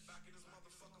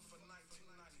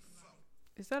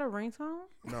 Is that a ringtone?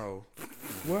 No.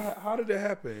 What? How did that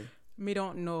happen? Me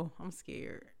don't know. I'm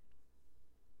scared.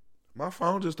 My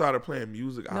phone just started playing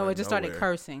music. No, it just started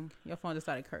cursing. Your phone just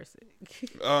started cursing.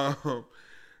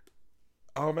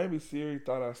 Oh, maybe Siri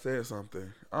thought I said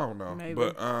something. I don't know. Maybe.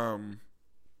 But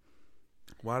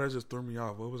why that just threw me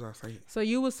off? What was I saying? So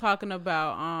you was talking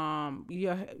about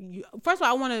first of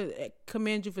all, I want to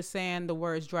commend you for saying the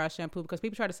words dry shampoo, because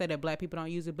people try to say that black people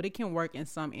don't use it, but it can work in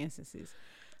some instances.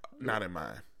 Not in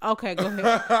mine. Okay, go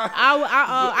ahead.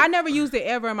 I never used it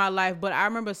ever in my life, but I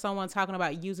remember someone talking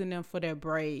about using them for their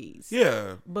braids.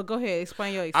 Yeah. But go ahead,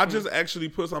 explain your experience. I just actually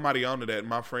put somebody onto that.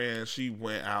 My friend, she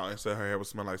went out and said her hair would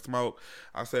smell like smoke.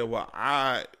 I said, well,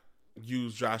 I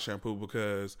use dry shampoo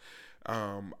because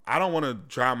I don't want to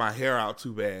dry my hair out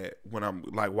too bad when I'm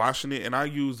like washing it, and I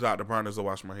use Dr. Bronner's to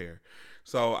wash my hair.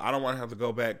 So I don't want to have to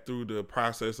go back through the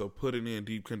process of putting in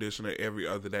deep conditioner every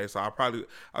other day. So I try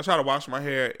to wash my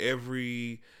hair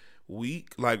every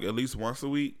week, like at least once a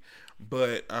week.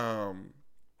 But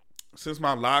since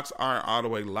my locks aren't all the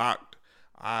way locked,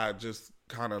 I just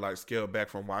kind of like scaled back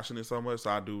from washing it so much.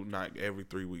 So I do like every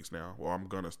 3 weeks now, or I'm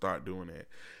gonna start doing it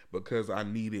because I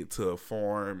need it to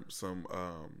form some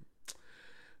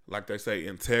like they say,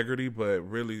 integrity, but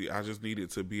really I just needed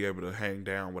to be able to hang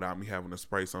down without me having to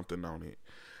spray something on it.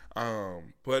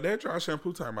 But that dry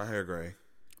shampoo turned my hair gray.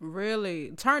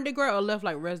 Really? Turned it gray or left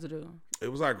like residue?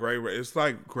 It was like gray. It's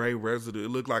like gray residue. It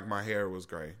looked like my hair was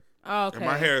gray. Oh, okay. And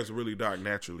my hair is really dark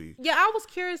naturally. Yeah, I was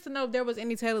curious to know if there was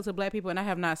any tailored to black people, and I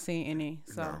have not seen any.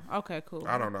 So, no. Okay, cool.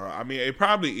 I don't know. I mean, it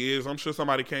probably is. I'm sure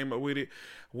somebody came up with it.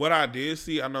 What I did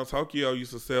see, I know Tokyo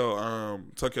used to sell,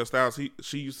 Tokyo Styles,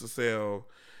 she used to sell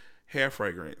hair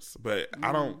fragrance, but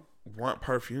I don't want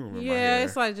perfume in my hair.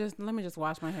 It's like, let me just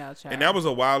wash my hair, child. And that was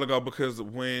a while ago, because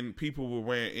when people were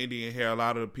wearing Indian hair, a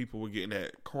lot of the people were getting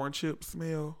that corn chip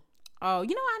smell. Oh,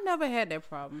 I never had that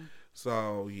problem.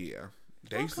 So yeah,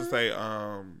 they used to say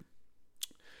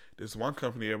this one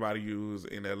company everybody used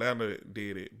in Atlanta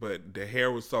did it, but the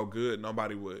hair was so good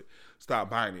nobody would stop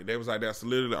buying it. They was like, that's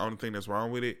literally the only thing that's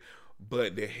wrong with it.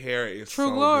 But the hair is True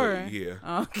so Glory. Good. Yeah.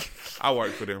 Oh. I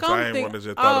work for them, so I ain't want to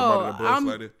just throw them under the bus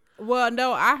like this. Well,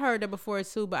 no, I heard that before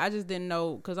too, but I just didn't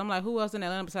know, because I'm like, who else in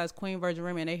Atlanta besides Queen Virgin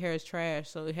Remy, and their hair is trash,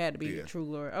 so it had to be True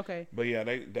Glory. Okay. But yeah,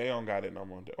 they don't got it no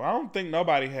more. Well, I don't think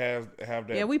nobody have that.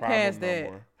 Yeah, we passed that.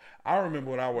 More. I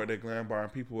remember when I worked at Glam Bar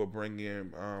and people would bring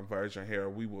in virgin hair.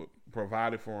 We would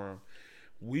provide it for them.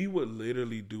 We would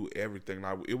literally do everything.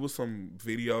 Like, it was some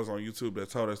videos on YouTube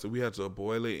that told us that we had to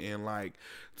boil it in like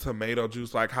tomato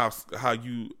juice, like how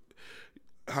you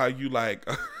like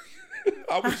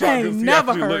I wish I I could ain't see never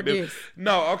how she heard looked at- this.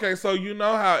 No, okay, so you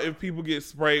know how if people get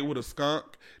sprayed with a skunk,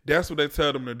 that's what they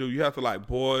tell them to do. You have to like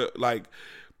boil, like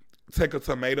take a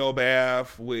tomato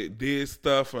bath with this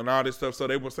stuff and all this stuff. So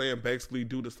they were saying basically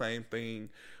do the same thing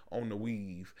on the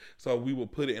weave. So we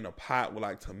would put it in a pot with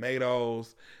like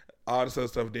tomatoes, all this other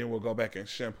stuff. Then we'll go back and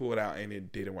shampoo it out, and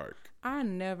it didn't work. I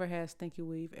never had stinky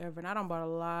weave ever, and I done bought a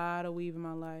lot of weave in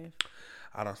my life.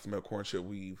 I don't smell corn chip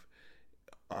weave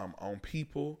on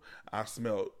people. I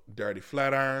smell dirty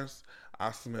flat irons.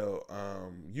 I smell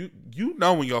you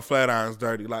know when your flat iron's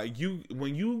dirty. Like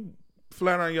when you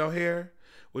flat iron your hair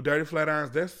with dirty flat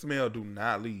irons, that smell do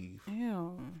not leave.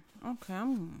 Ew. Okay,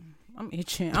 I'm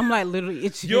itching. I'm like literally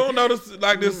itching. You don't notice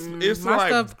like this? It's My like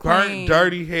stuff burnt, clean.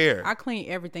 dirty hair. I clean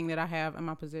everything that I have in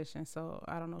my possession, so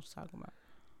I don't know what you're talking about.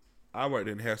 I worked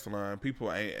in a hair salon.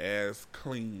 People ain't as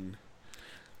clean.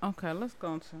 Okay, let's go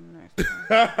on to the next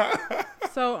one.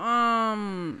 So,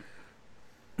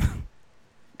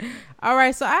 all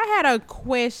right. So I had a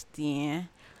question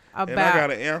about. And I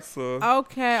got an answer.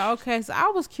 Okay. So I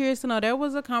was curious to know. There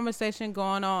was a conversation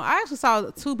going on. I actually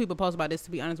saw two people post about this.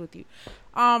 To be honest with you,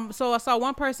 so I saw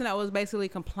one person that was basically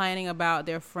complaining about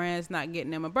their friends not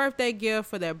getting them a birthday gift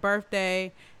for their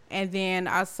birthday. And then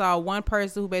I saw one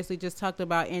person who basically just talked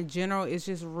about in general, it's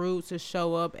just rude to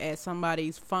show up at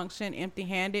somebody's function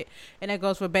empty-handed. And that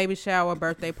goes for baby shower,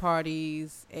 birthday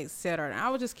parties, etc. And I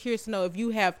was just curious to know if you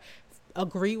have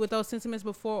agreed with those sentiments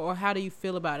before, or how do you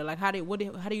feel about it? Like, how do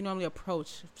you normally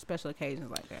approach special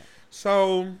occasions like that?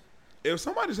 So, if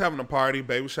somebody's having a party,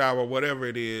 baby shower, whatever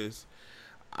it is,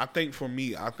 I think for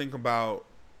me, I think about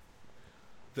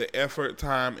the effort,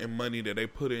 time, and money that they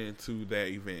put into that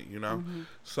event, you know? Mm-hmm.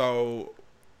 So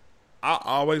I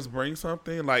always bring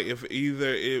something. Like if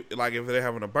they're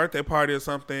having a birthday party or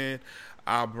something,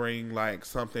 I'll bring like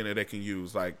something that they can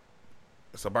use. Like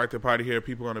it's a birthday party here,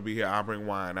 people are gonna be here. I'll bring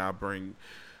wine. I'll bring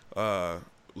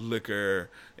liquor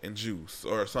and juice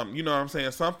or something. You know what I'm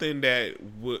saying? Something that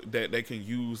they can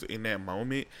use in that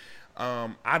moment.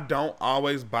 I don't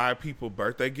always buy people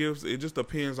birthday gifts. It just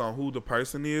depends on who the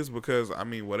person is because, I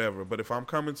mean, whatever. But if I'm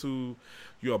coming to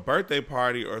your birthday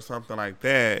party or something like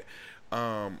that,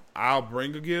 I'll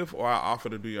bring a gift or I'll offer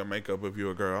to do your makeup if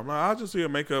you're a girl. I'm like, I'll just do your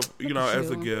makeup, as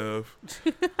a gift.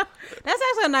 That's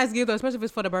actually a nice gift, though, especially if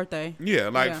it's for the birthday.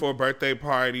 Yeah, for birthday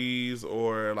parties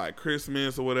or like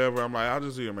Christmas or whatever. I'm like, I'll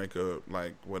just do your makeup,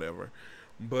 like whatever.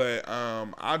 But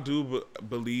I do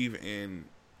believe in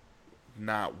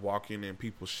not walking in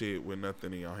people's shit with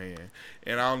nothing in your hand.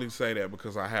 And I only say that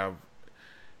because I have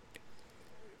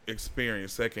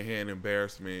experienced secondhand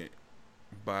embarrassment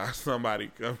by somebody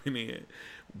coming in,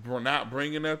 not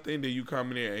bringing nothing, then you come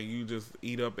in there and you just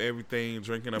eat up everything,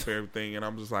 drinking up everything, and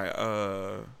I'm just like,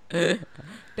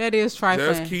 that is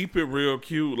trifling. Just keep it real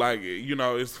cute. Like,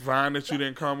 it's fine that you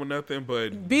didn't come with nothing,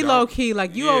 but be low key.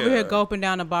 Like, you over here gulping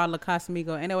down a bottle of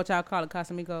Casamigos. Ain't that what y'all call it,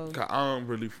 Casamigos? I don't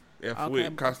really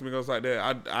with Casamigos like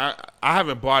that. I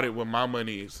haven't bought it with my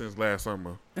money since last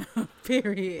summer.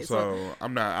 Period. So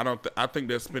I'm not. I think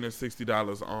that spending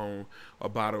 $60 on a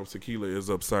bottle of tequila is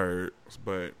absurd.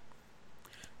 But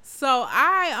so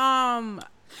I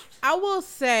will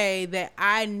say that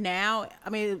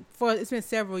it's been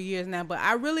several years now, but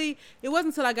it wasn't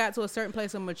until I got to a certain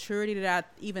place of maturity that I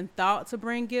even thought to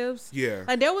bring gifts. Yeah.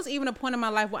 Like there was even a point in my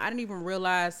life where I didn't even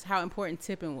realize how important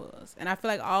tipping was. And I feel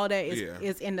like all that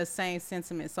is in the same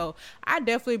sentiment. So I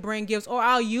definitely bring gifts, or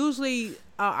I'll usually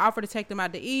offer to take them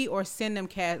out to eat or send them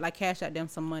cash out them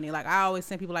some money. Like I always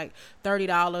send people like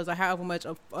 $30 or however much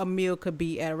a meal could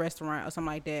be at a restaurant or something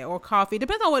like that, or coffee.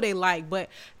 Depends on what they like, but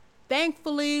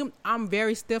thankfully, I'm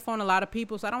very stiff on a lot of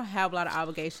people, so I don't have a lot of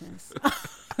obligations.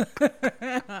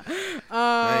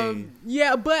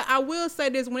 Yeah, but I will say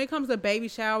this. When it comes to baby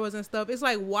showers and stuff, it's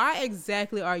like, why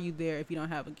exactly are you there if you don't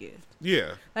have a gift?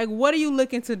 Yeah. Like, what are you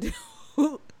looking to do?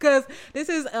 Because this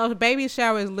is a baby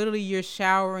shower is literally you're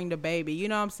showering the baby. You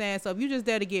know what I'm saying? So if you're just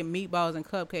there to get meatballs and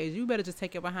cupcakes, you better just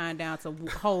take your behind down to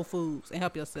Whole Foods and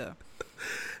help yourself.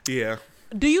 Yeah.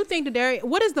 Do you think that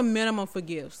what is the minimum for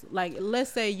gifts? Like, let's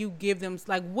say you give them,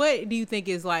 like, what do you think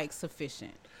is, like,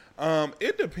 sufficient?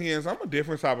 It depends. I'm a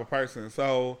different type of person.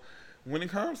 So, when it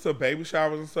comes to baby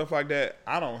showers and stuff like that,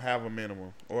 I don't have a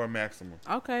minimum or a maximum.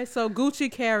 Okay, so Gucci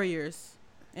carriers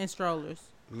and strollers.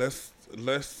 Let's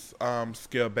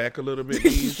scale back a little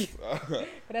bit.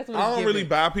 I don't really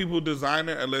buy people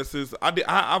designer unless it's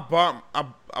I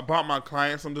bought my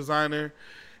client some designer.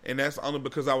 And that's only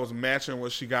because I was matching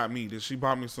what she got me. She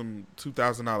bought me some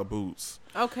 $2,000 boots.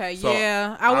 Okay, so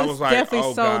yeah. I was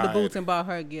definitely sold the boots and bought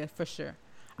her a gift for sure.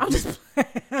 I'm just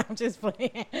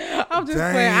playing. I'm just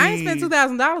playing. I ain't spent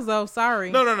 $2,000 though.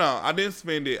 Sorry. No. I didn't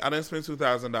spend it. I didn't spend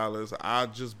 $2,000. I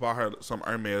just bought her some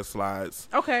Hermes slides.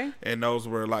 Okay. And those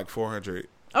were like $400.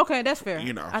 Okay, that's fair.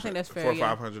 I think that's fair. For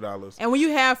 $500. And when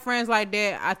you have friends like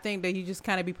that, I think that you just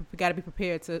kind of got to be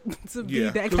prepared to be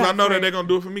that. Because I know that they're gonna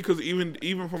do it for me. Because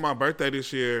even for my birthday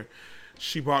this year,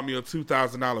 she bought me a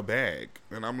 $2,000 bag,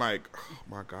 and I'm like, oh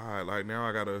my God, like now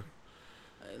I gotta.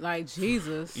 Like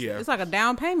Jesus, yeah, it's like a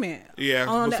down payment. Yeah,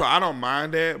 so I don't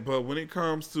mind that, but when it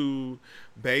comes to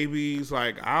babies,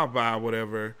 like I'll buy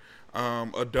whatever.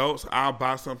 Adults, I'll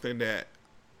buy something that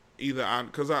either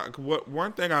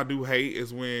one thing I do hate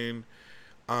is when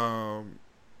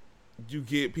you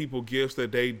get people gifts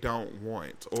that they don't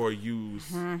want or use.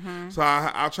 Mm-hmm. So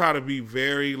I try to be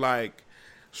very like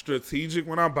strategic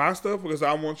when I buy stuff because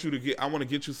I want to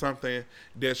get you something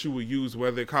that you will use,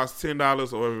 whether it costs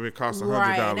 $10 or if it costs $100.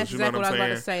 Right, and that's you know exactly what I'm saying?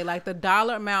 I was about to say. Like the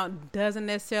dollar amount doesn't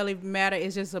necessarily matter.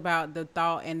 It's just about the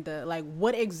thought and the like.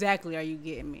 What exactly are you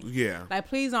getting me? Yeah. Like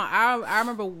please don't. I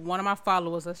remember one of my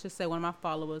followers. Let's just say one of my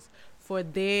followers for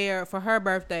her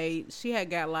birthday, she had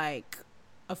got like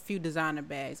a few designer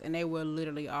bags and they were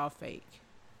literally all fake.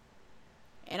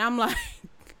 And I'm like.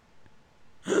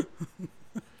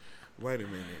 Wait a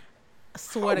minute. I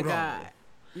swear to God.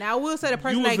 Now, I will say the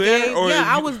person that gave... Yeah,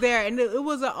 I was there. And it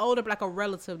was an older, like a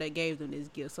relative that gave them this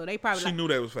gift. So they probably... She knew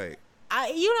that was fake.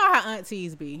 You know how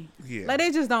aunties be. Yeah. Like, they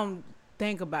just don't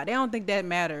think about it. They don't think that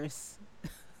matters.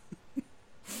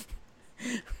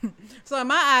 So, in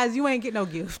my eyes, you ain't get no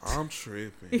gift. I'm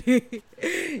tripping.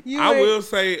 I will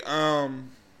say, I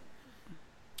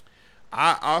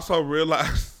also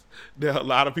realized that a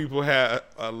lot of people had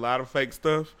a lot of fake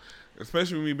stuff.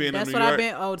 Especially me being in New York. That's what I've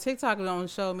been... Oh, TikTok is going to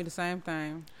show me the same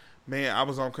thing. Man, I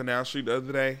was on Canal Street the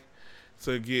other day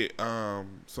to get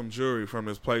some jewelry from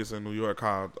this place in New York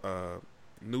called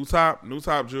New Top. New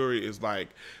Top Jewelry is like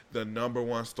the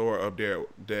 #1 store up there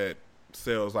that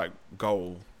sells like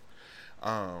gold.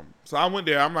 So I went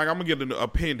there. I'm like, I'm going to get a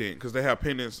pendant because they have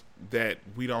pendants that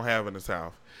we don't have in the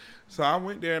South. So I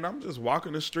went there and I'm just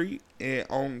walking the street. And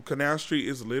on Canal Street,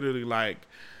 it's literally like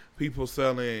people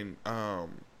selling...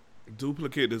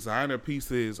 duplicate designer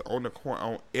pieces on the corner,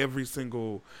 on every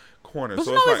single corner. But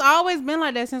so you know, it's always been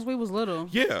like that since we was little.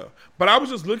 Yeah, but I was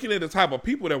just looking at the type of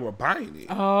people that were buying it.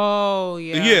 Oh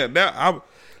yeah, yeah. That I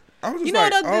was just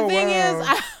the thing is,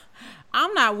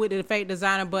 I'm not with the fake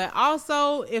designer, but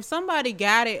also if somebody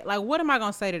got it, like, what am I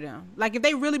gonna say to them? Like, if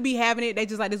they really be having it, they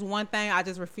just like this one thing. I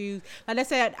just refuse. Like, they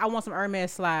said, I want some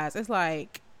Hermes slides. It's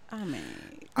like, I mean,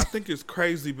 I think it's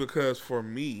crazy because for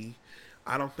me,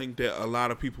 I don't think that a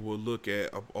lot of people will look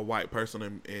at a white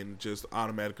person and just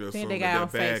automatically assume that their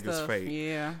bag is fake.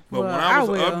 Yeah. But when I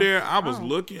was up there, I was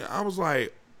looking. I was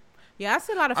like, yeah, I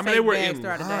see a lot of fake they were bags in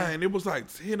throughout the day. line. It was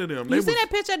like 10 of them. You see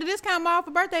that picture at the discount mall for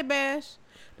birthday bash?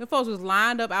 The folks was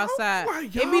lined up outside.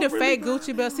 Like, it be the really fake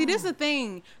Gucci belt. See, this is the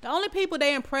thing. The only people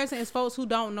they impressing is folks who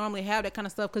don't normally have that kind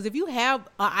of stuff. Because if you have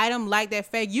an item like that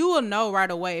fake, you will know right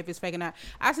away if it's fake or not.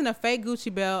 I seen a fake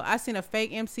Gucci belt. I seen a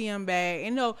fake MCM bag.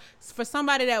 And, for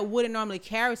somebody that wouldn't normally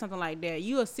carry something like that,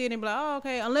 you will sit and be like, oh,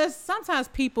 okay. Unless sometimes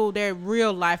people, their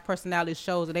real life personality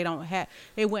shows that they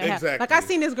wouldn't have. Like, I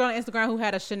seen this girl on Instagram who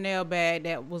had a Chanel bag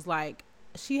that was like,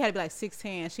 she had to be like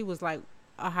 16. She was like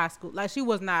a high school. Like, she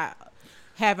was not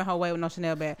having her way with no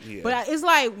Chanel bag. Yeah. But it's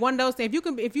like one of those things.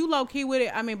 If you low key with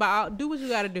it, I mean, but do what you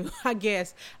got to do, I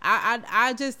guess.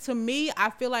 I just, to me, I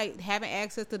feel like having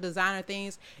access to designer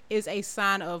things is a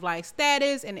sign of like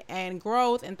status and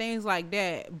growth and things like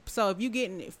that. So if you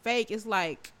getting it fake, it's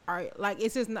like, all right, like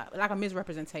it's just not like a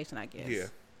misrepresentation, I guess. Yeah.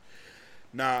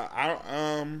 Nah,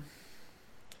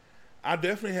 I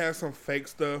definitely had some fake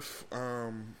stuff.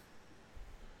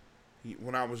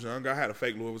 When I was younger, I had a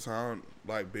fake Louis Vuitton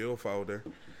like billfolder,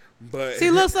 but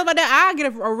see, little stuff like that. I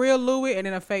get a real Louis and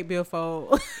then a fake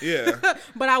billfold. Yeah,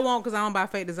 but I won't because I don't buy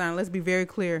fake design. Let's be very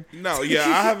clear. No, yeah,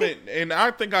 I haven't, and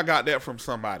I think I got that from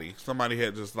somebody. Somebody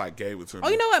had just like gave it to me. Oh,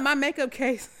 you know what? My makeup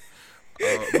case.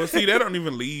 But see, they don't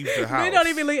even leave the house. They don't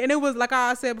even leave, and it was like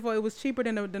I said before. It was cheaper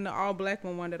than the all black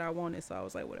one that I wanted. So I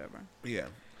was like, whatever. Yeah.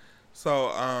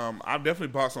 So, I definitely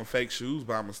bought some fake shoes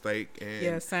by mistake. And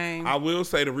yeah, same. I will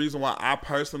say the reason why I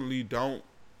personally don't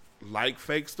like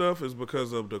fake stuff is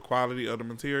because of the quality of the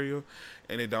material,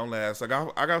 and it don't last. Like,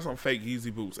 I got some fake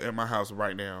Yeezy boots at my house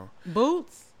right now.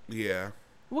 Boots? Yeah.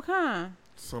 What kind?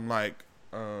 Some, like,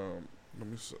 let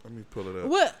me pull it up.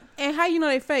 What? And how you know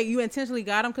they fake? You intentionally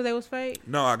got them because they was fake?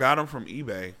 No, I got them from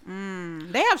eBay.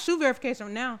 They have shoe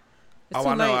verification now.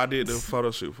 I know. I did the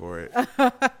photo shoot for it.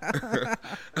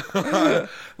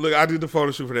 Look, I did the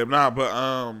photo shoot for them. Nah,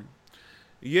 but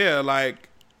yeah, like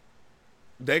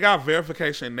They got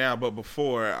verification now, but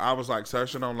before I was like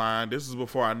searching online. This is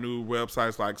before I knew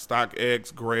websites like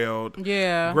StockX, Grailed.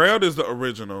 Yeah. Grailed is the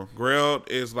original. Grailed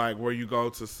is like where you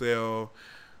go to sell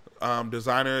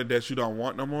designer that you don't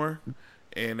want no more,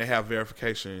 and they have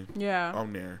verification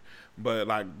on there. But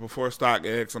like before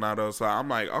StockX and all those, so I'm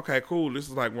like, okay, cool. This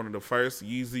is like one of the first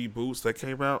Yeezy boots that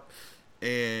came out,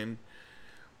 and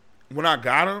when I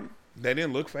got them, they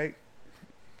didn't look fake.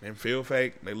 And feel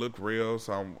fake. They look real,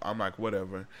 so I'm like,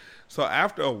 whatever. So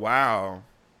after a while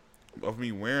of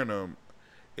me wearing them,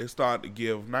 it started to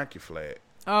give Nike flag.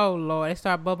 Oh, Lord. They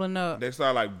start bubbling up. They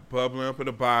start like bubbling up at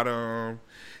the bottom.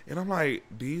 And I'm like,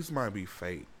 these might be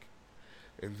fake.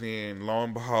 And then, lo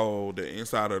and behold, the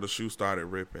inside of the shoe started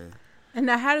ripping. And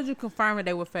now how did you confirm that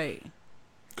they were fake?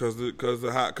 Because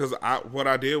what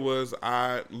I did was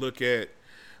I look at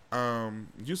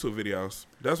YouTube videos.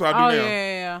 That's what I do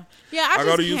now. Yeah. I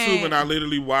go to YouTube and I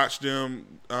literally watch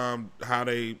them how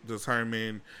they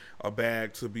determine a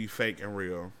bag to be fake and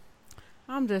real.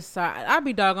 I'm just sorry. I'd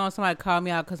be doggone somebody call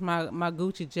me out because my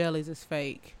Gucci jellies is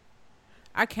fake.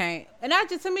 I can't. And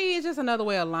to me, it's just another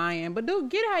way of lying. But dude,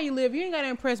 get how you live. You ain't got to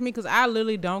impress me because I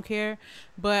literally don't care.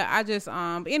 But I just,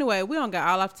 anyway, we don't got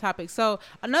all off topic. So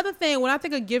another thing, when I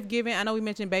think of gift giving, I know we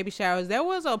mentioned baby showers. There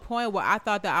was a point where I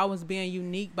thought that I was being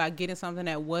unique by getting something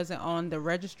that wasn't on the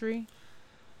registry.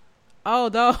 Oh,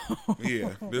 though.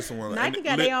 Yeah, this one. Nike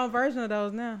got their own version of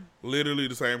those now. Literally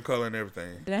the same color and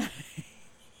everything. Dang.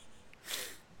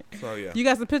 So, yeah. You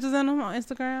got some pictures in them on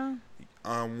Instagram?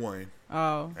 One.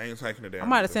 Oh. I ain't taking it down. I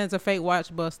might have sent some fake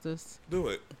watch busters. Do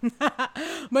it.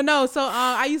 But no, so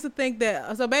I used to think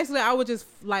that, so basically I would just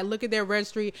like look at their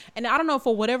registry, and I don't know,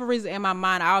 for whatever reason in my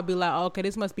mind, I would be like, okay,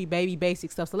 this must be baby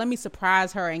basic stuff, so let me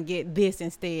surprise her and get this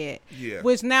instead. Yeah.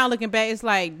 Which now looking back, it's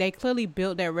like they clearly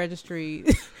built that registry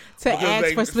to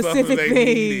ask for specific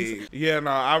things. Yeah,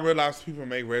 no, I realize people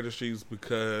make registries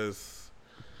because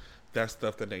that's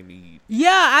stuff that they need.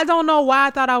 Yeah, I don't know why I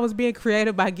thought I was being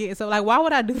creative by getting so. Like, why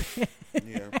would I do that?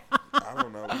 Yeah, I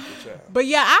don't know. But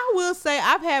yeah, I will say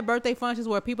I've had birthday functions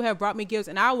where people have brought me gifts,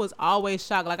 and I was always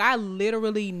shocked. Like, I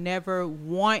literally never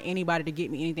want anybody to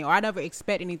get me anything, or I never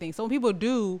expect anything. So when people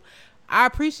do, I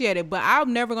appreciate it. But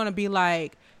I'm never gonna be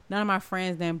like, none of my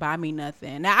friends didn't buy me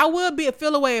nothing. Now, I would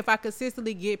feel away if I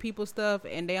consistently get people stuff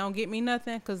and they don't get me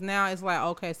nothing, because now it's like,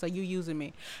 okay, so you using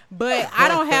me. But I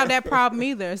don't have that problem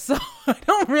either, so I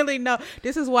don't really know.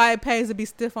 This is why it pays to be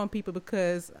stiff on people,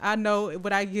 because I know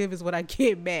what I give is what I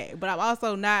get back. But I'm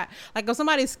also not, like, if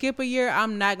somebody skip a year,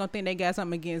 I'm not going to think they got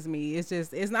something against me. It's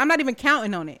just, I'm not even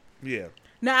counting on it. Yeah.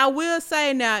 Now, I will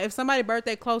say now, if somebody's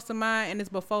birthday close to mine and it's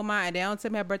before mine and they don't tell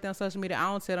me happy birthday on social media,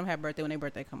 I don't tell them happy birthday when their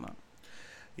birthday come up.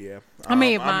 Yeah,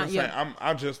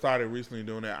 I just started recently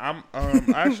doing that. I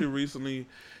actually recently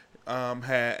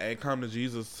had a come to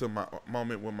Jesus to my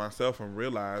moment with myself and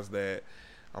realized that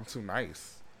I'm too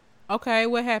nice. Okay,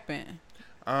 what happened?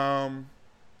 I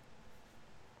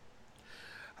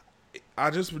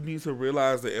just need to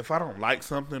realize that if I don't like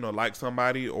something or like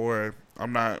somebody or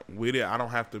I'm not with it, I don't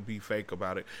have to be fake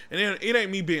about it. And then it ain't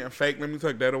me being fake. Let me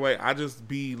take that away. I just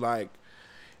be like,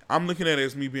 I'm looking at it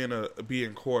as me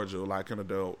being cordial, like an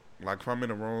adult. Like if I'm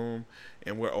in a room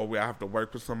and I have to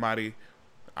work with somebody,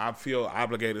 I feel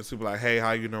obligated to be like, hey,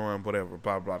 how you doing? Whatever,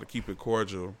 blah, blah, to keep it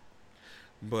cordial.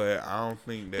 But I don't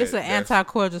think that it's an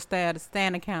anti-cordial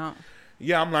stand account.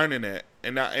 Yeah, I'm learning that.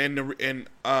 And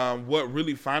what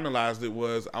really finalized it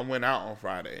was I went out on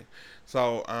Friday.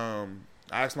 So I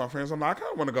asked my friends, I'm like,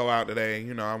 I want to go out today.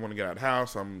 You know, I want to get out of the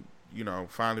house. I'm,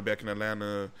 finally back in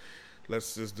Atlanta.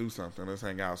 Let's just do something. Let's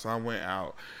hang out. So I went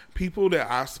out. People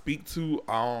that I speak to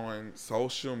on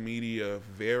social media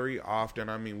very often,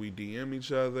 I mean, we DM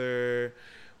each other.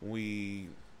 We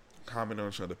comment on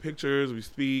each other's pictures. We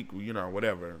speak,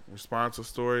 whatever. Respond to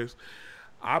stories.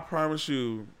 I promise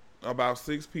you, about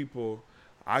 6 people,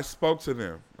 I spoke to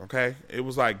them, okay? It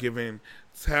was like giving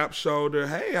tap shoulder,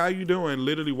 hey, how you doing?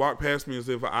 Literally walked past me as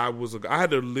if I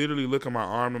had to literally look at my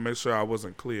arm to make sure I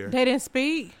wasn't clear. They didn't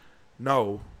speak?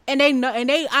 No. I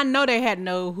know they had to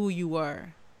know who you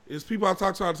were. It's people I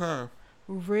talk to all the time.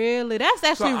 Really? That's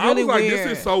actually so really I was like, weird.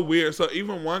 This is so weird. So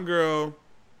even one girl,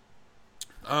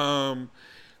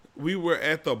 we were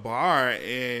at the bar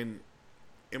and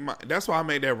that's why I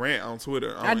made that rant on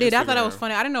Twitter. I did. Instagram. I thought it was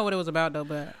funny. I didn't know what it was about though,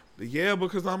 but yeah,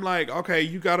 because I'm like, okay,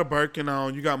 you got a Birkin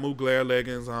on, you got Mugler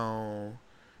leggings on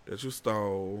that you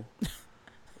stole.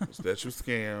 That you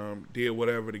scammed, did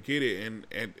whatever to get it, and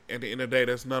at the end of the day,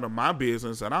 that's none of my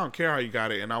business, and I don't care how you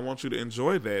got it, and I want you to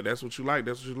enjoy that. That's what you like.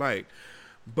 That's what you like.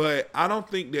 But I don't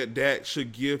think that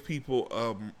should give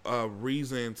people a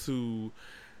reason to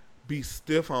be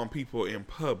stiff on people in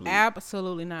public.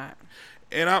 Absolutely not.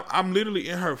 And I'm literally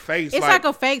in her face. It's like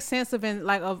a fake sense of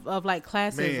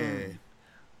classism. Man,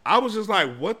 I was just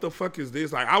like, what the fuck is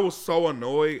this? Like, I was so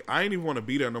annoyed. I didn't even want to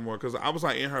be there no more because I was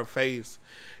like in her face.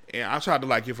 And I tried to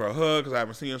like give her a hug because I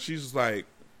haven't seen her. She's just like,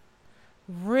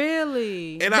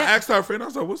 really? And I asked her friend, I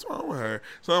was like, what's wrong with her?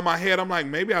 So in my head, I'm like,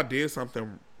 maybe I did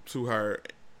something to her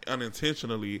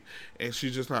unintentionally and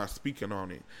she's just not speaking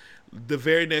on it. The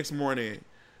very next morning,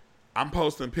 I'm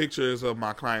posting pictures of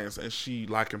my clients and she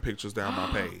liking pictures down my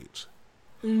page.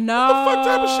 No. What the fuck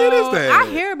type of shit is that? I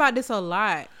hear about this a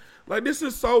lot. Like, this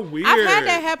is so weird. I've had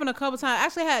that happen a couple times.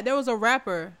 Actually, there was a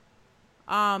rapper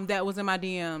that was in my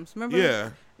DMs. Remember? Yeah.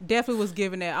 Definitely was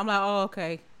giving that. I'm like, oh,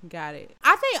 okay. Got it.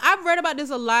 I think I've read about this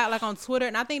a lot, like on Twitter,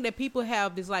 and I think that people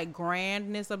have this like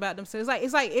grandness about themselves.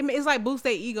 It's like boost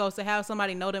their egos to have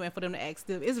somebody know them and for them to act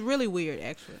still. It's really weird,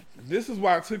 actually. This is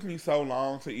why it took me so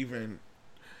long to even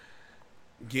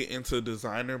get into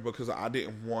designer, because I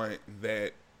didn't want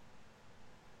that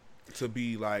to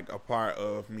be like a part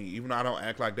of me, even though I don't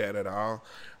act like that at all.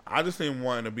 I just didn't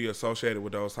want to be associated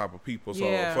with those type of people. So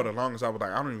for the longest, I was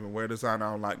like, I don't even wear designer.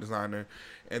 I don't like designer.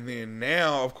 And then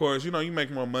now, of course, you make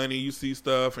more money. You see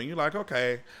stuff and you're like,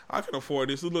 okay, I can afford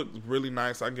this. It looks really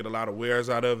nice. I can get a lot of wares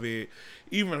out of it.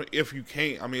 Even if you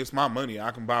can't, I mean, it's my money.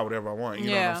 I can buy whatever I want.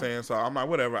 You know what I'm saying? So I'm like,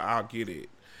 whatever, I'll get it.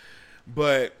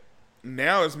 But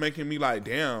now it's making me like,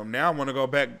 damn, now I want to go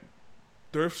back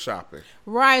thrift shopping.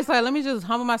 Right. It's like, let me just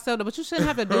humble myself, but you shouldn't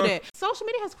have to do that. Social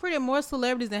media has created more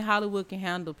celebrities than Hollywood can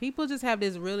handle. People just have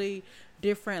this really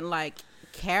different like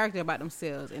character about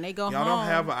themselves, and they go Y'all home. don't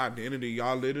have an identity.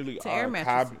 Y'all literally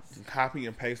are copy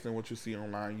and pasting what you see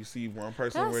online. You see one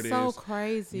person where it is. That's so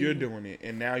crazy. You're doing it,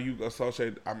 and now you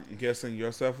associate, I'm guessing,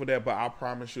 yourself with that. But I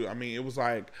promise you, I mean, it was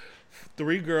like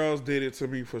 3 girls did it to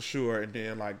me for sure, and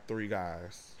then like 3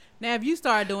 guys. Now, if you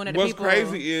start doing it, what's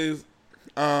crazy is,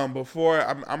 before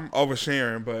I'm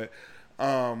oversharing, but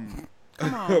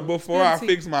before I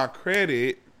fixed my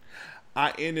credit,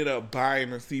 I ended up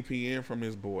buying a CPN from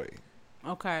this boy.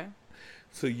 Okay.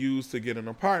 To use to get an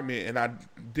apartment, and I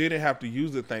didn't have to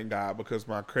use it, thank God, because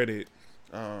my credit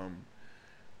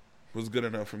was good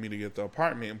enough for me to get the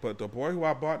apartment. But the boy who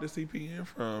I bought the CPN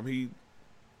from, he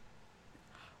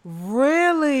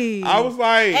really, I was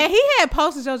like, and he had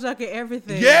posted your junk and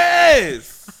everything.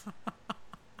 Yes.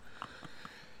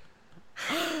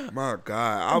 My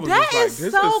God, I was that just like, is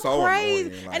this so is so crazy.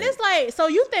 annoying. Like, and it's like, so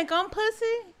you think I'm pussy,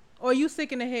 or you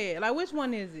sick in the head? Like, which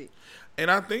one is it? And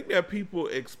I think that people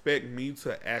expect me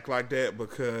to act like that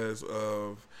because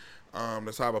of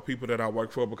the type of people that I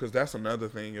work for, because that's another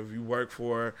thing. If you work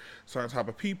for certain type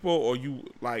of people, or you,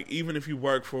 like, even if you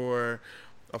work for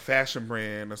a fashion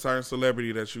brand, a certain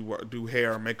celebrity that you do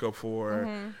hair or makeup for,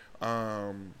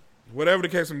 whatever the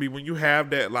case may be, when you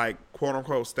have that, like,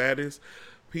 quote-unquote status,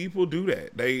 people do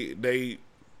that. They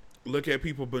look at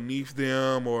people beneath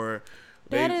them, or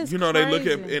they crazy. They look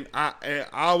at, and I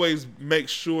always make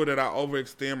sure that I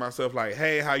overextend myself, like,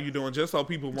 hey, how you doing, just so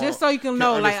people just so you can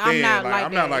know, like, I'm not like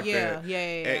I'm that. not like yeah, that. Yeah.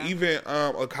 And even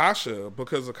Akasha,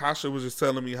 because Akasha was just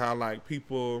telling me how, like,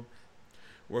 people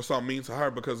were so mean to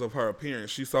her because of her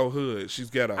appearance. She's so hood. She's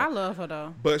ghetto. I love her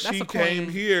though. But she came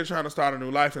here trying to start a new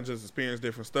life and just experience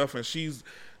different stuff. And she's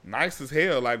nice as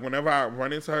hell. Like, whenever I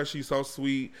run into her, she's so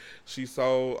sweet. She's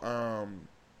so,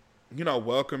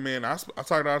 welcoming. I talked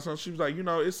to her, so she was like,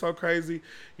 it's so crazy,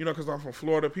 because I'm from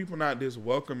Florida. People not this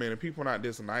welcoming and people not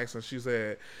this nice. And she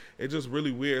said, it's just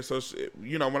really weird. So,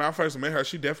 when I first met her,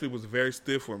 she definitely was very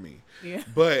stiff with me. Yeah.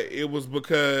 But it was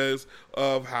because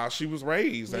of how she was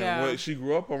raised and what she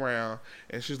grew up around.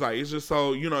 And she's like, it's just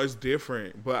so, it's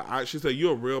different. But she said,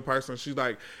 you're a real person. She's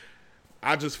like,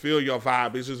 I just feel your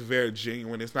vibe. It's just very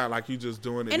genuine. It's not like you just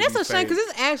doing it. And it's a shame because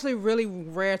it's actually really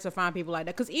rare to find people like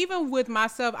that. Because even with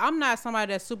myself, I'm not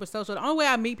somebody that's super social. The only way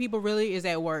I meet people really is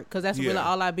at work, because that's really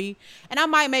all I be. And I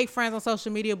might make friends on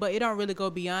social media, but it don't really go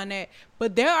beyond that.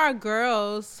 But there are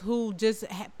girls who just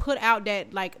put out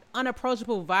that like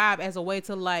unapproachable vibe as a way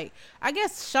to, like, I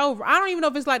guess show. I don't even know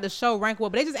if it's like the show rank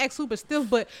well, but they just act super stiff.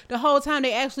 But the whole time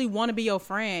they actually want to be your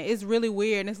friend. It's really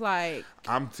weird. And it's like,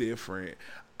 I'm different.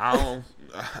 I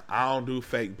don't do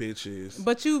fake bitches.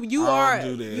 But you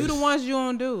the ones you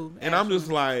don't do. And actually, I'm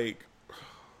just like,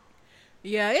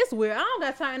 yeah, it's weird. I don't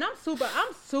got time, and I'm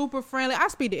super friendly. I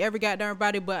speak to every goddamn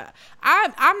body, but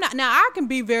I'm not. Now I can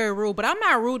be very rude, but I'm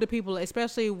not rude to people,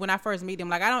 especially when I first meet them.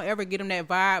 Like, I don't ever get them that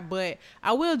vibe, but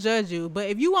I will judge you. But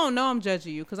if you won't know, I'm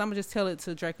judging you, because I'm gonna just tell it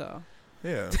to Draco.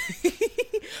 Yeah.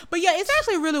 But yeah, it's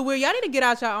actually really weird. Y'all need to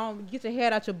get your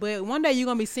head out your butt. One day you're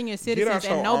gonna be senior citizens,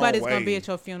 and nobody's gonna be at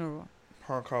your funeral.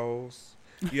 Punk hoes.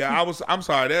 Yeah, I'm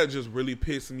sorry. That just really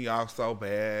pissed me off so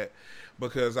bad.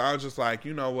 because I was just like,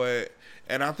 you know what?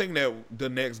 And I think that the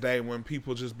next day when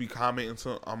people just be commenting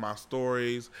on my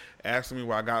stories, asking me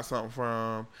where I got something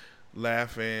from,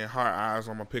 laughing, heart eyes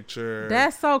on my picture.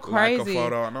 That's so crazy. Like a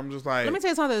photo, and I'm just like, let me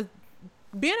tell you something.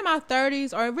 Being in my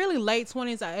 30s or really late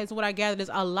 20s, is what I gathered, is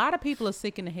a lot of people are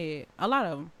sick in the head. A lot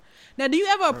of them. Now, do you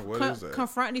ever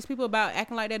confront these people about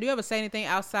acting like that? Do you ever say anything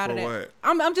outside of that? What?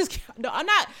 I'm just, I'm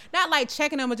not like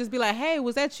checking them, but just be like, hey,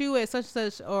 was that you at such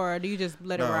and such? Or do you just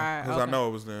let it ride? Because I know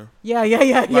it was them. Yeah.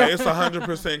 Like, it's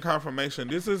 100% confirmation.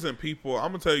 This isn't people. I'm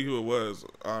gonna tell you who it was.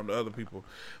 The other people,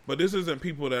 but this isn't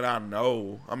people that I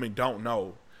know. I mean, don't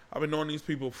know. I've been knowing these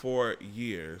people for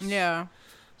years. Yeah.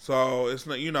 So it's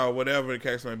not, whatever the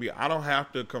case may be, I don't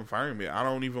have to confirm it. I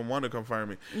don't even want to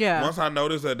confirm it. Yeah. Once I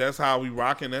notice that that's how we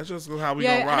rocking, that's just how we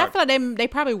gonna rock. And I feel like they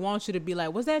probably want you to be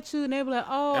like, was that you? And they be like,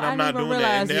 oh, and I'm I not didn't even doing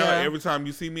realize. that. And now every time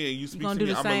you see me and you speak to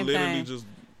me, I'm gonna literally just.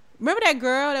 Remember that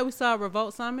girl that we saw at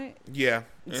Revolt Summit? Yeah,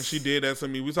 and she did that to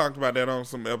me. We talked about that on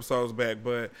some episodes back,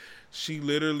 but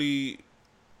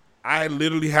I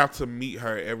literally have to meet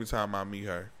her every time I meet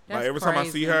her. That's like every crazy. time I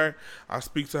see her, I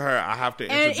speak to her. I have to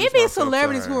introduce and it be myself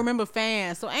celebrities to her. who remember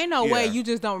fans, so ain't no way you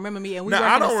just don't remember me. And we now work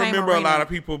I in the don't same remember arena. a lot of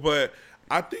people, but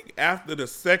I think after the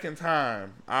second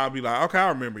time, I'll be like, okay, I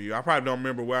remember you. I probably don't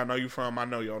remember where I know you from. I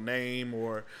know your name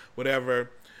or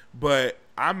whatever, but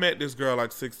I met this girl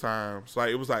like 6 times.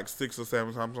 Like it was like 6 or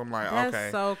 7 times. I'm like, That's okay,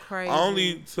 so crazy.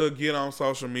 Only to get on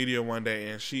social media one day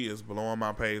and she is blowing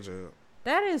my page up.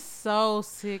 That is so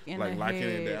sick in like the liking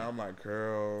head. it down. I'm like,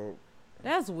 girl.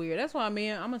 That's weird. That's why I'm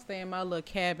gonna stay in my little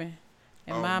cabin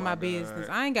and mind my business.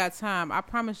 God. I ain't got time. I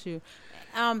promise you.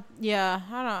 Yeah,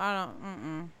 I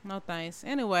don't. No thanks.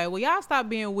 Anyway, well, y'all stop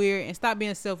being weird and stop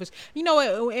being selfish. You know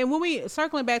what? And when we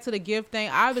circling back to the gift thing,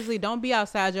 obviously don't be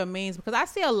outside your means, because I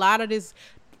see a lot of this.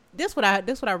 This what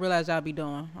I realize y'all be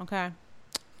doing. Okay.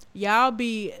 Y'all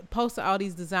be posting all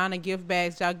these designer gift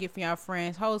bags y'all get from y'all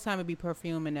friends. Whole time it be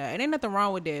perfume in there. And ain't nothing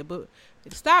wrong with that, but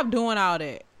stop doing all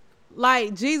that.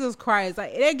 Like, Jesus Christ.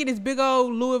 Like, they get this big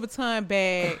old Louis Vuitton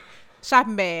bag,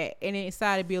 shopping bag, and then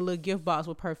inside it be a little gift box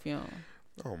with perfume.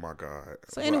 Oh my God.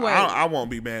 So anyway, I won't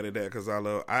be mad at that because I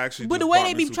actually. But the way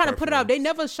they be trying to put it up, they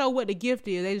never show what the gift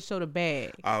is. They just show the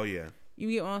bag. Oh yeah. You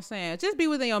get what I'm saying? Just be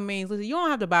within your means. Listen, you don't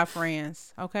have to buy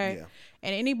friends, okay? Yeah.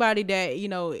 And anybody that,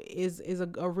 is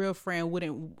a real friend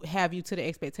wouldn't have you to the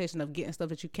expectation of getting stuff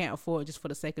that you can't afford just for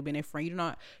the sake of being a friend. You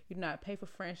do not pay for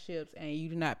friendships, and you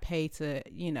do not pay to,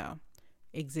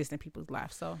 exist in people's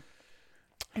lives. So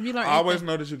if you learn, I always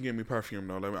know that you can get me perfume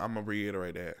though. I'm gonna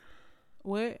reiterate that.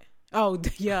 What? Oh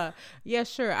yeah,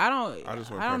 sure. I don't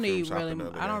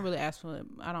really ask for it.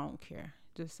 I don't care.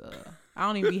 Just I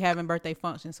don't even be having birthday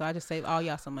functions, so I just save all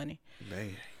y'all some money.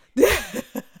 Man.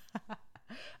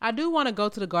 I do want to go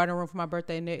to the Garden Room for my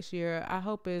birthday next year. I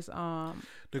hope it's the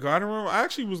Garden Room. I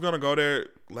actually was gonna go there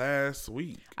last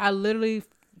week. I literally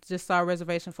just saw a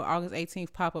reservation for August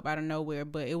 18th pop up out of nowhere,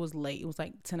 but it was late. It was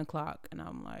like 10 o'clock, and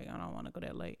I'm like, I don't want to go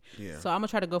that late. Yeah. So I'm gonna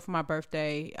try to go for my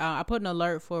birthday. I put an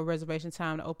alert for reservation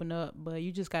time to open up, but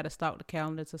you just got to stalk the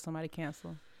calendar till somebody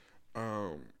cancel.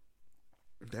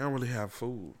 They don't really have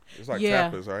food. It's like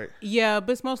tapas, right? Yeah,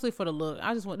 but it's mostly for the look.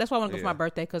 That's why I want to go for my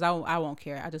birthday, because I won't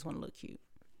care. I just want to look cute.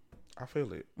 I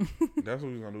feel it. That's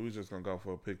what we're gonna do. We're just gonna go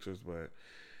for pictures, but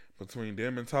between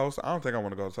them and Toast, I don't think I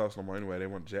want to go to Toast no more anyway. They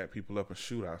want to jack people up and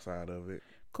shoot outside of it.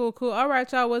 Cool. All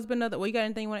right, y'all. What's been another? Well, you got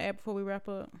anything you want to add before we wrap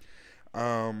up?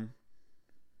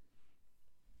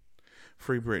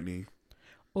 Free Britney.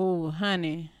 Oh,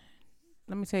 honey.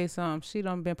 Let me tell you something. She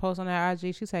done been posting on that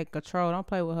IG. She's taking control. Don't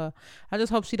play with her. I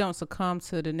just hope she don't succumb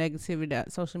to the negativity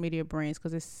that social media brings,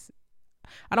 because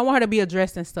I don't want her to be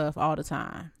addressing stuff all the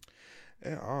time.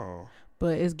 At all.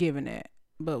 But it's giving that.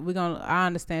 But I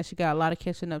understand she got a lot of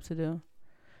catching up to do.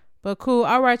 But cool.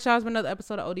 All right, y'all. It's been another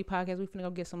episode of OD Podcast. We finna go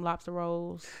get some lobster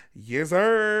rolls. Yes,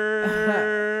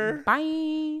 sir.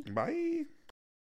 Bye. Bye.